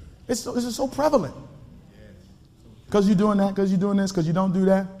 It's so prevalent. Because you're doing that, because you're doing this, because you don't do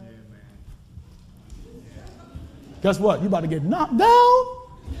that. Guess what? You're about to get knocked down.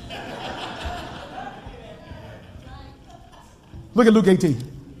 Look at Luke 18.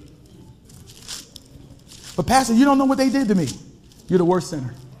 But Pastor, you don't know what they did to me. You're the worst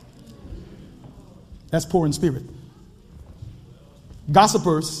sinner. That's poor in spirit.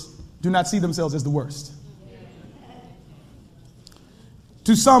 Gossipers do not see themselves as the worst.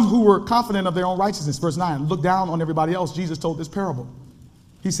 To some who were confident of their own righteousness, verse 9, look down on everybody else. Jesus told this parable.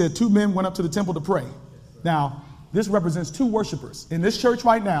 He said, 2 men went up to the temple to pray. Now, this represents 2 worshipers. In this church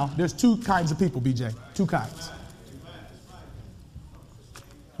right now, there's 2 kinds of people, BJ. 2 kinds.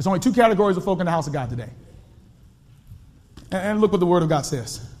 There's only 2 categories of folk in the house of God today. And look what the Word of God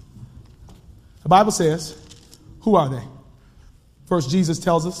says. The Bible says, who are they? First, Jesus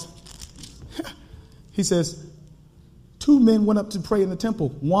tells us. He says, 2 men went up to pray in the temple.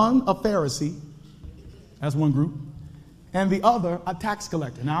 One, a Pharisee. That's one group. And the other, a tax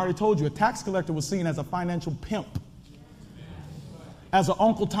collector. Now, I already told you, a tax collector was seen as a financial pimp. As an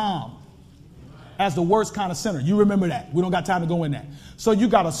Uncle Tom. As the worst kind of sinner. You remember that. We don't got time to go in that. So you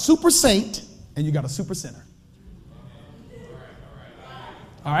got a super saint and you got a super sinner.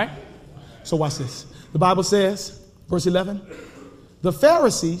 All right? So watch this. The Bible says, verse 11, the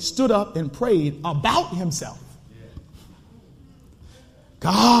Pharisee stood up and prayed about himself.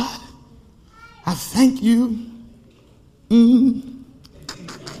 God, I thank you.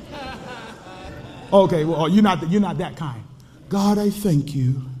 Okay, well, you're not that kind. God, I thank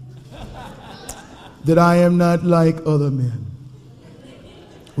you that I am not like other men.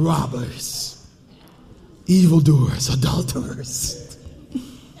 Robbers, evildoers, adulterers,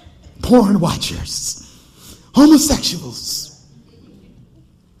 porn watchers, homosexuals,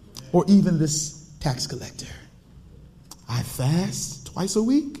 or even this tax collector. I fast twice a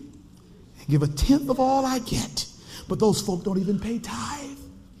week and give 1/10 of all I get. But those folk don't even pay tithe.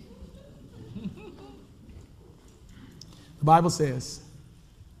 The Bible says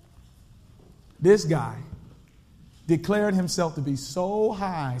this guy declared himself to be so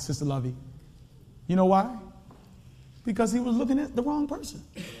high, Sister Lovey. You know why? Because he was looking at the wrong person.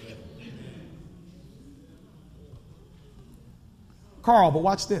 Carl, but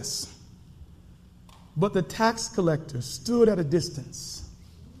watch this. But the tax collector stood at a distance.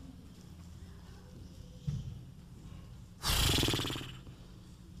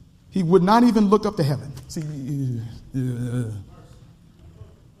 He would not even look up to heaven. See,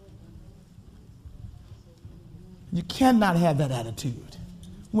 you cannot have that attitude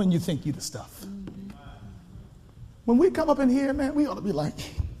when you think you're the stuff. When we come up in here, man, we ought to be like,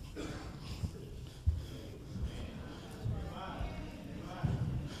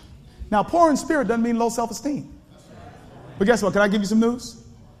 now, poor in spirit doesn't mean low self-esteem. But guess what? Can I give you some news?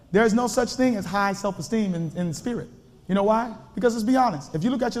 There is no such thing as high self-esteem in spirit. You know why? Because let's be honest. If you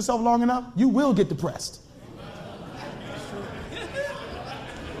look at yourself long enough, you will get depressed.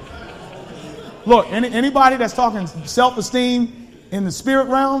 Look, anybody that's talking self-esteem in the spirit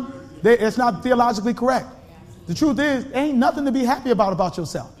realm, it's not theologically correct. The truth is, there ain't nothing to be happy about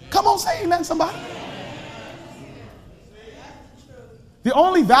yourself. Come on, say amen, somebody. The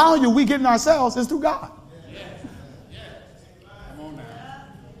only value we get in ourselves is through God.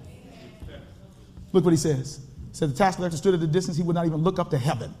 Look what he says. He said the tax collector stood at a distance. He would not even look up to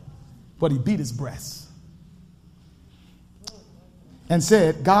heaven, but he beat his breast and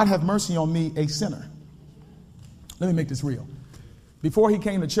said, God, have mercy on me, a sinner. Let me make this real. Before he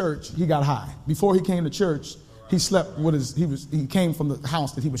came to church, he got high. Before he came to church, he slept with he came from the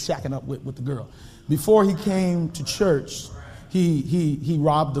house that he was shacking up with the girl. Before he came to church, he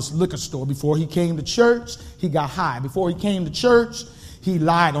robbed the liquor store. Before he came to church, he got high. Before he came to church, he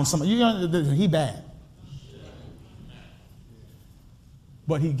lied on somebody. He bad.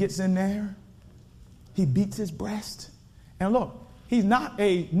 But he gets in there, he beats his breast, and look, he's not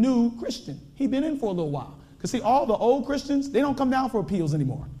a new Christian. He's been in for a little while. Because see, all the old Christians, they don't come down for appeals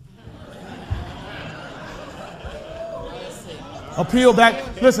anymore. Appeal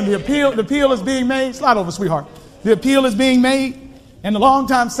back. Listen, the appeal is being made. Slide over, sweetheart. The appeal is being made, and the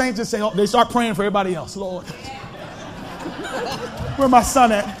longtime saints just say, oh, they start praying for everybody else. Lord, where my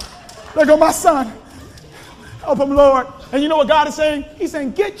son at? There go my son. Help him, Lord. And you know what God is saying? He's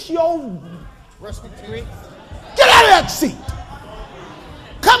saying, get out of that seat.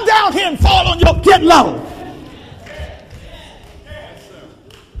 Come down here and fall on your, get low.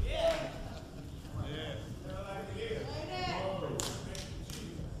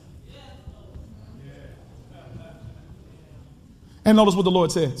 And notice what the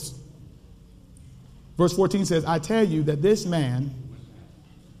Lord says. Verse 14 says, I tell you that this man,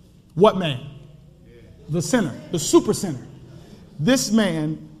 what man? The sinner, the super sinner. This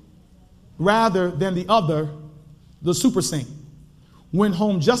man, rather than the other, the super saint, went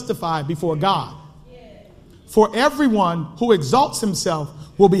home justified before God. For everyone who exalts himself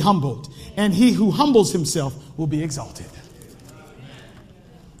will be humbled, and he who humbles himself will be exalted.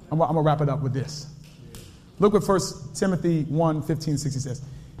 I'm going to wrap it up with this. Look what 1 Timothy 1:15-16 says.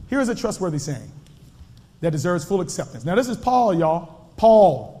 Here is a trustworthy saying that deserves full acceptance. Now, this is Paul, y'all.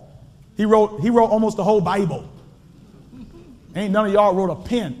 Paul. He wrote almost the whole Bible. Ain't none of y'all wrote a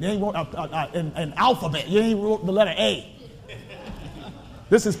pen. You ain't wrote an alphabet. You ain't wrote the letter A.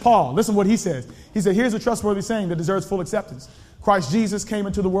 This is Paul. Listen to what he says. He said, here's a trustworthy saying that deserves full acceptance. Christ Jesus came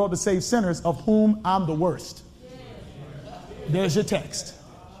into the world to save sinners, of whom I'm the worst. There's your text.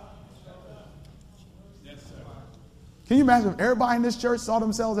 Can you imagine if everybody in this church saw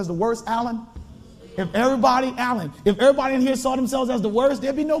themselves as the worst, Alan? If everybody in here saw themselves as the worst,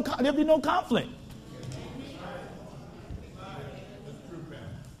 there'd be no conflict.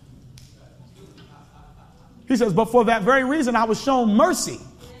 He says, but for that very reason, I was shown mercy.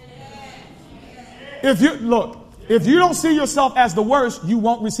 If you don't see yourself as the worst, you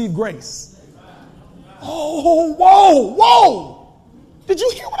won't receive grace. Oh, whoa. Did you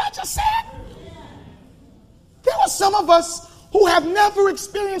hear what I just said? There are some of us who have never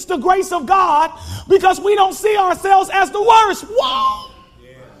experienced the grace of God because we don't see ourselves as the worst. Whoa!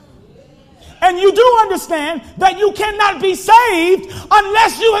 And you do understand that you cannot be saved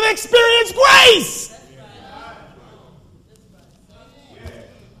unless you have experienced grace.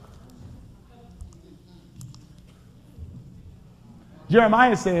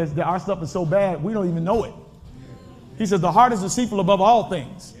 Jeremiah says that our stuff is so bad we don't even know it. He says the heart is deceitful above all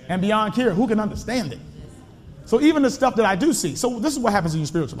things and beyond cure. Who can understand it? So even the stuff that I do see. So this is what happens in your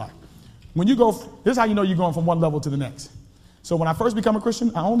spiritual life. When you go, this is how you know you're going from one level to the next. So when I first become a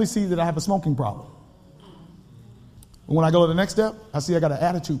Christian, I only see that I have a smoking problem. But when I go to the next step, I see I got an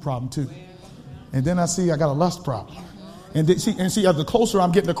attitude problem too. And then I see I got a lust problem. And see, as the closer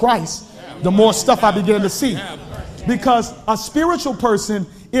I'm getting to Christ, the more stuff I begin to see. Because a spiritual person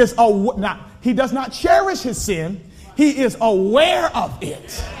is he does not cherish his sin. He is aware of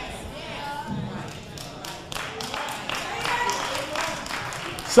it.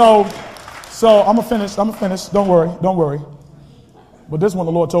 So I'm going to finish. Don't worry. But this one,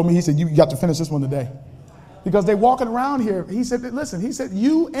 the Lord told me, he said, you got to finish this one today. Because they walking around here. He said,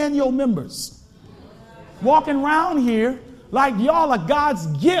 you and your members walking around here like y'all are God's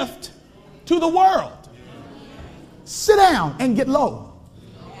gift to the world. Sit down and get low.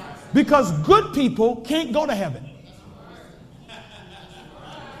 Because good people can't go to heaven.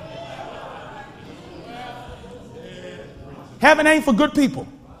 Heaven ain't for good people.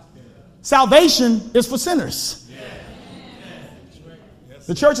 Salvation is for sinners.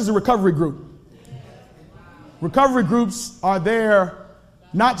 The church is a recovery group. Recovery groups are there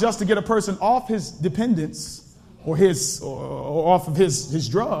not just to get a person off his dependence or off of his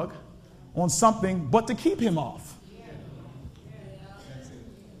drug on something, but to keep him off.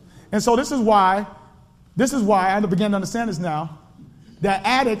 And so this is why I begin to understand this now, that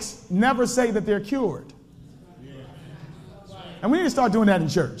addicts never say that they're cured. And we need to start doing that in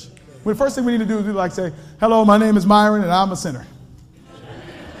church. The first thing we need to do is say, hello, my name is Myron and I'm a sinner.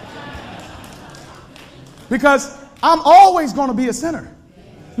 Because I'm always going to be a sinner.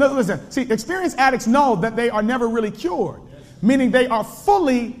 Listen, see, experienced addicts know that they are never really cured, meaning they are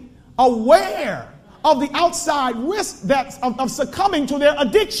fully aware of the outside risk of succumbing to their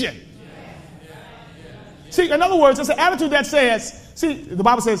addiction. See, in other words, it's an attitude that says, see, the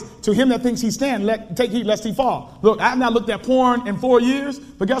Bible says, to him that thinks he stand, take heed lest he fall. Look, I have not looked at porn in 4 years,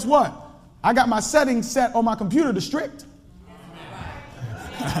 but guess what? I got my settings set on my computer to strict.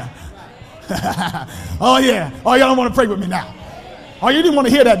 Oh, yeah. Oh, y'all don't want to pray with me now. Oh, you didn't want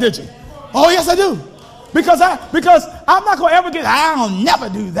to hear that, did you? Oh, yes, I do. Because I'm not going to ever I'll never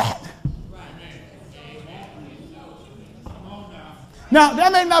do that. Now,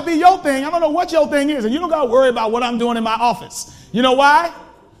 that may not be your thing. I don't know what your thing is. And you don't got to worry about what I'm doing in my office. You know why?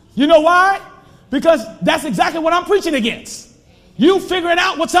 You know why? Because that's exactly what I'm preaching against. You figuring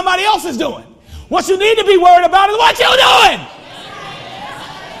out what somebody else is doing. What you need to be worried about is what you're doing.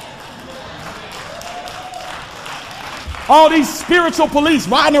 All these spiritual police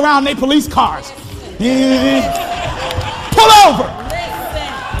riding around in their police cars. Pull over.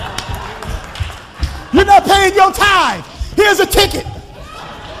 You're not paying your tithe. Here's a ticket.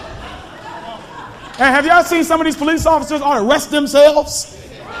 And have y'all seen some of these police officers arrest themselves?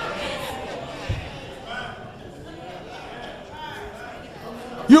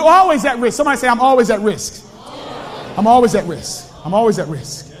 You're always at risk. Somebody say, I'm always at risk. I'm always at risk. I'm always at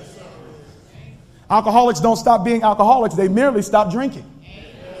risk. Alcoholics don't stop being alcoholics. They merely stop drinking.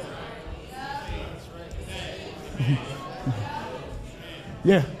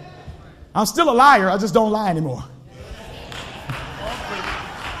 Yeah. I'm still a liar. I just don't lie anymore.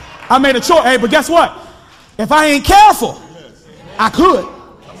 I made a choice. Hey, but guess what? If I ain't careful, I could.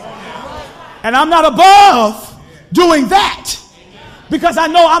 And I'm not above doing that because I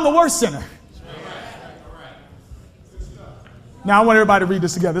know I'm the worst sinner. Now, I want everybody to read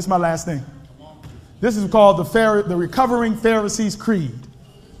this together. This is my last thing. This is called the Recovering Pharisees Creed.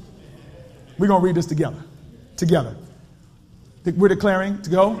 We're going to read this together. We're declaring to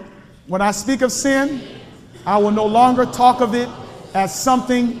go. When I speak of sin, I will no longer talk of it as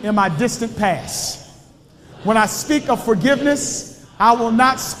something in my distant past. When I speak of forgiveness, I will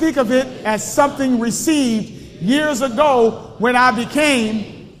not speak of it as something received years ago when I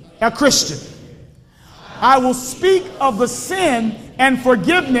became a Christian. I will speak of the sin and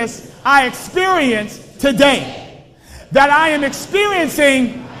forgiveness I experience today, that I am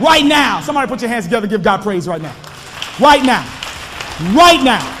experiencing right now. Somebody put your hands together, give God praise right now. Right now. Right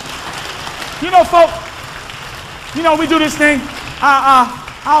now. You know, folks, we do this thing. I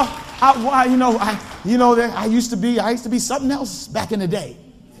used to be something else back in the day.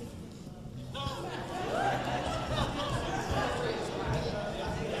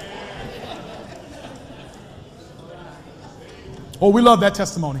 Oh, we love that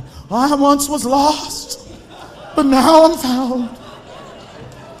testimony. I once was lost, but now I'm found.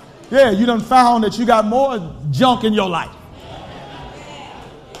 Yeah, you done found that you got more junk in your life.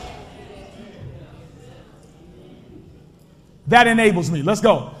 That enables me. Let's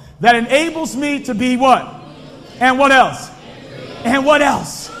go. That enables me to be what? And what else? And what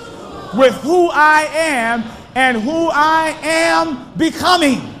else? With who I am and who I am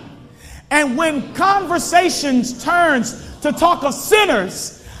becoming. And when conversations turns to talk of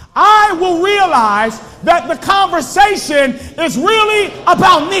sinners, I will realize that the conversation is really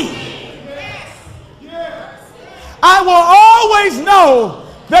about me. I will always know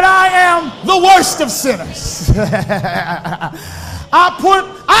that I am the worst of sinners.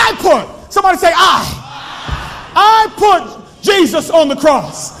 Somebody say I put Jesus on the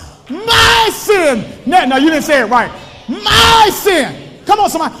cross. My sin. No, you didn't say it right. My sin. Come on,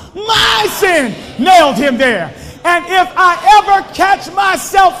 somebody. My sin nailed him there. And if I ever catch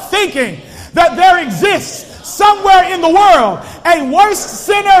myself thinking that there exists somewhere in the world a worse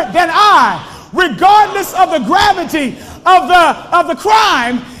sinner than I, regardless of the gravity of the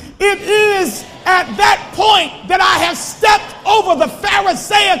crime, it is at that point that I have stepped over the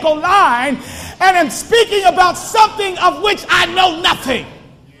Pharisaical line and am speaking about something of which I know nothing.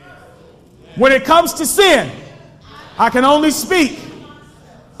 When it comes to sin, I can only speak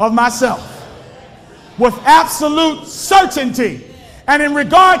of myself with absolute certainty. And in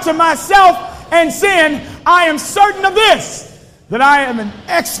regard to myself and sin, I am certain of this, that I am an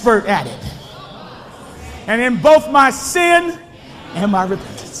expert at it. And in both my sin and my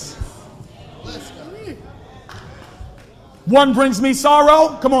repentance. One brings me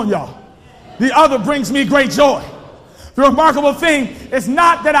sorrow. Come on, y'all. The other brings me great joy. The remarkable thing is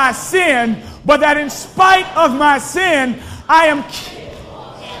not that I sin, but that in spite of my sin, I am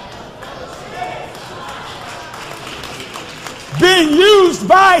being used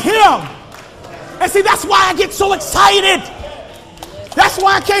by him. And see, that's why I get so excited. That's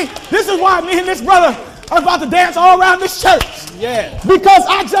why I can't. This is why me and this brother are about to dance all around this church. Yeah. Because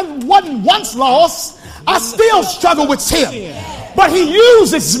I just wasn't once lost. I still struggle with sin. But he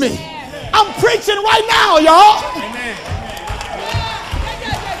uses me I'm preaching right now, y'all. Amen.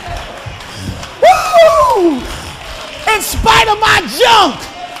 Woo! In spite of my junk,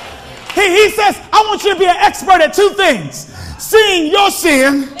 he says, I want you to be an expert at two things. Seeing your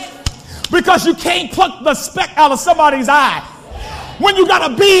sin, because you can't pluck the speck out of somebody's eye when you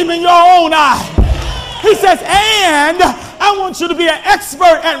got a beam in your own eye. He says, and I want you to be an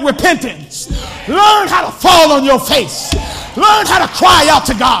expert at repentance. Learn how to fall on your face. Learn how to cry out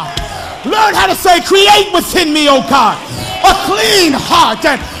to God. Learn how to say, create within me, oh God, a clean heart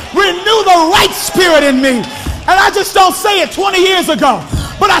and renew the right spirit in me. And I just don't say it 20 years ago,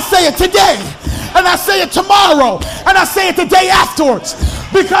 but I say it today, and I say it tomorrow, and I say it the day afterwards,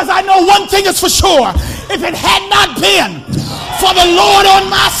 because I know one thing is for sure. If it had not been for the Lord on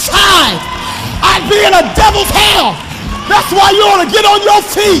my side, I'd be in a devil's hell. That's why you ought to get on your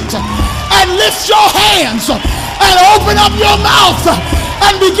feet and lift your hands and open up your mouth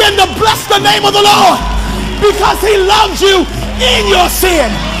and begin to bless the name of the Lord, because he loved you in your sin.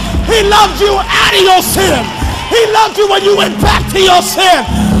 He loved you out of your sin. He loved you when you went back to your sin.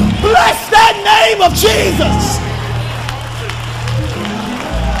 Bless that name of Jesus.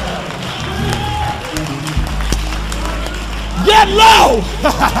 Get low.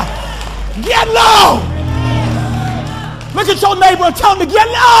 Get low. Look at your neighbor and tell him to get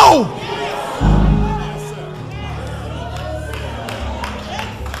low.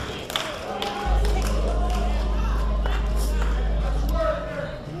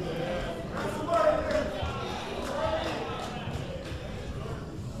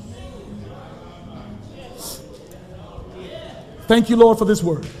 Thank you, Lord, for this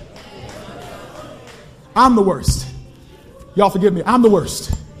word. I'm the worst. Y'all forgive me. I'm the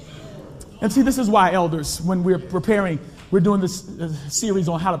worst. And see, this is why, elders, when we're preparing, we're doing this series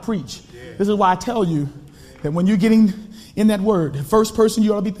on how to preach. This is why I tell you that when you're getting in that word, the first person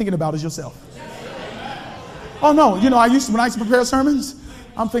you ought to be thinking about is yourself. Oh, no. You know, when I used to prepare sermons,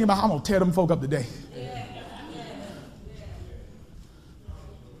 I'm thinking about how I'm going to tear them folk up today.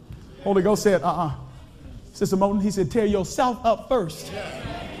 Holy Ghost said, Sister Moten, he said, tear yourself up first.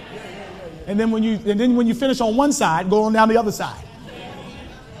 And then when you finish on one side, go on down the other side.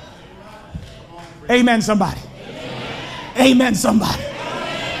 Amen, somebody. Amen, somebody.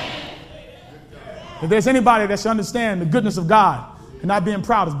 If there's anybody that should understand the goodness of God and not being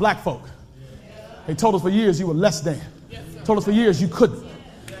proud, it's black folk. They told us for years you were less than. Told us for years you couldn't.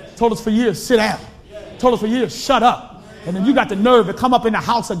 Told us for years, sit down. Told us for years, shut up. And then you got the nerve to come up in the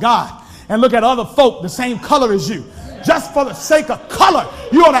house of God and look at other folk the same color as you. Just for the sake of color,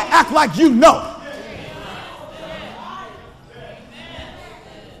 you ought to act like you know.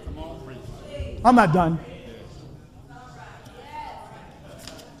 I'm not done.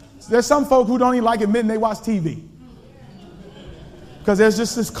 There's some folk who don't even like admitting they watch TV. Because there's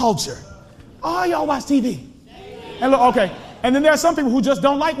just this culture. Oh, y'all watch TV. And look, okay. And then there are some people who just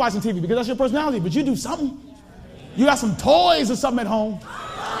don't like watching TV because that's your personality. But you do something. You got some toys or something at home.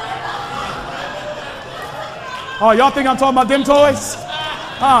 Oh, y'all think I'm talking about them toys?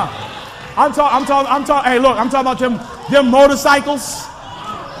 I'm talking. Hey, look, I'm talking about them motorcycles,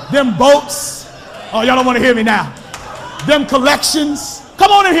 them boats. Oh, y'all don't want to hear me now. Them collections.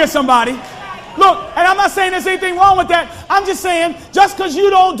 Come on in here, somebody. Look, and I'm not saying there's anything wrong with that. I'm just saying, just because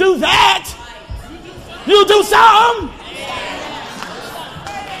you don't do that, you do something.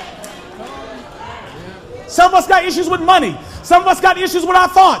 Some of us got issues with money. Some of us got issues with our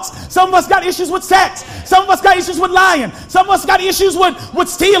thoughts. Some of us got issues with sex. Some of us got issues with lying. Some of us got issues with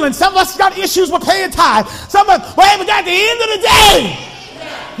stealing. Some of us got issues with paying tithe. Some of us, well, but at the end of the day,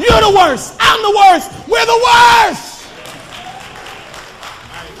 you're the worst. I'm the worst. We're the worst.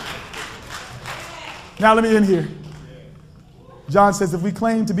 Now let me end here. John says, if we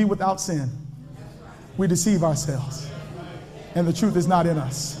claim to be without sin, we deceive ourselves, and the truth is not in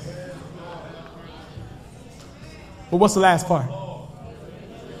us. But what's the last part?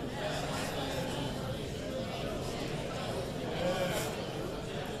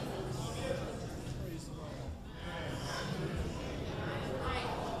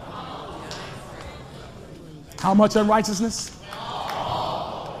 How much unrighteousness?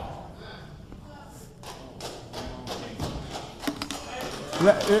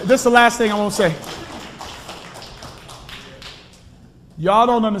 This is the last thing I want to say. Y'all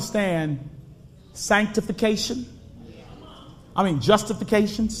don't understand sanctification.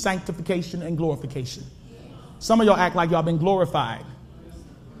 Justification, sanctification, and glorification. Some of y'all act like y'all been glorified,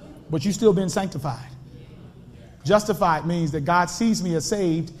 but you still been sanctified. Justified means that God sees me as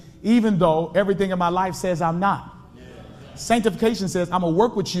saved, even though everything in my life says I'm not. Sanctification says I'm going to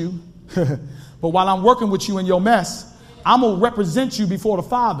work with you, but while I'm working with you in your mess, I'm going to represent you before the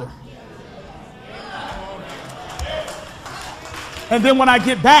Father. And then when I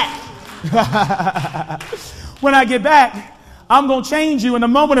get back, I'm going to change you in the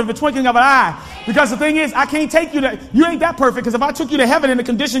moment of the twinkling of an eye. Because the thing is, I can't take you to, you ain't that perfect, because if I took you to heaven in the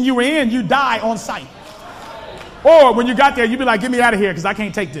condition you were in, you die on sight. Or when you got there, you'd be like, get me out of here because I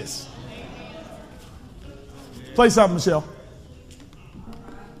can't take this. Play something, Michelle.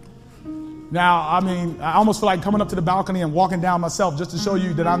 Now, I mean, I almost feel like coming up to the balcony and walking down myself just to show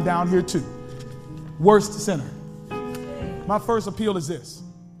you that I'm down here too. Worst sinner. My first appeal is this.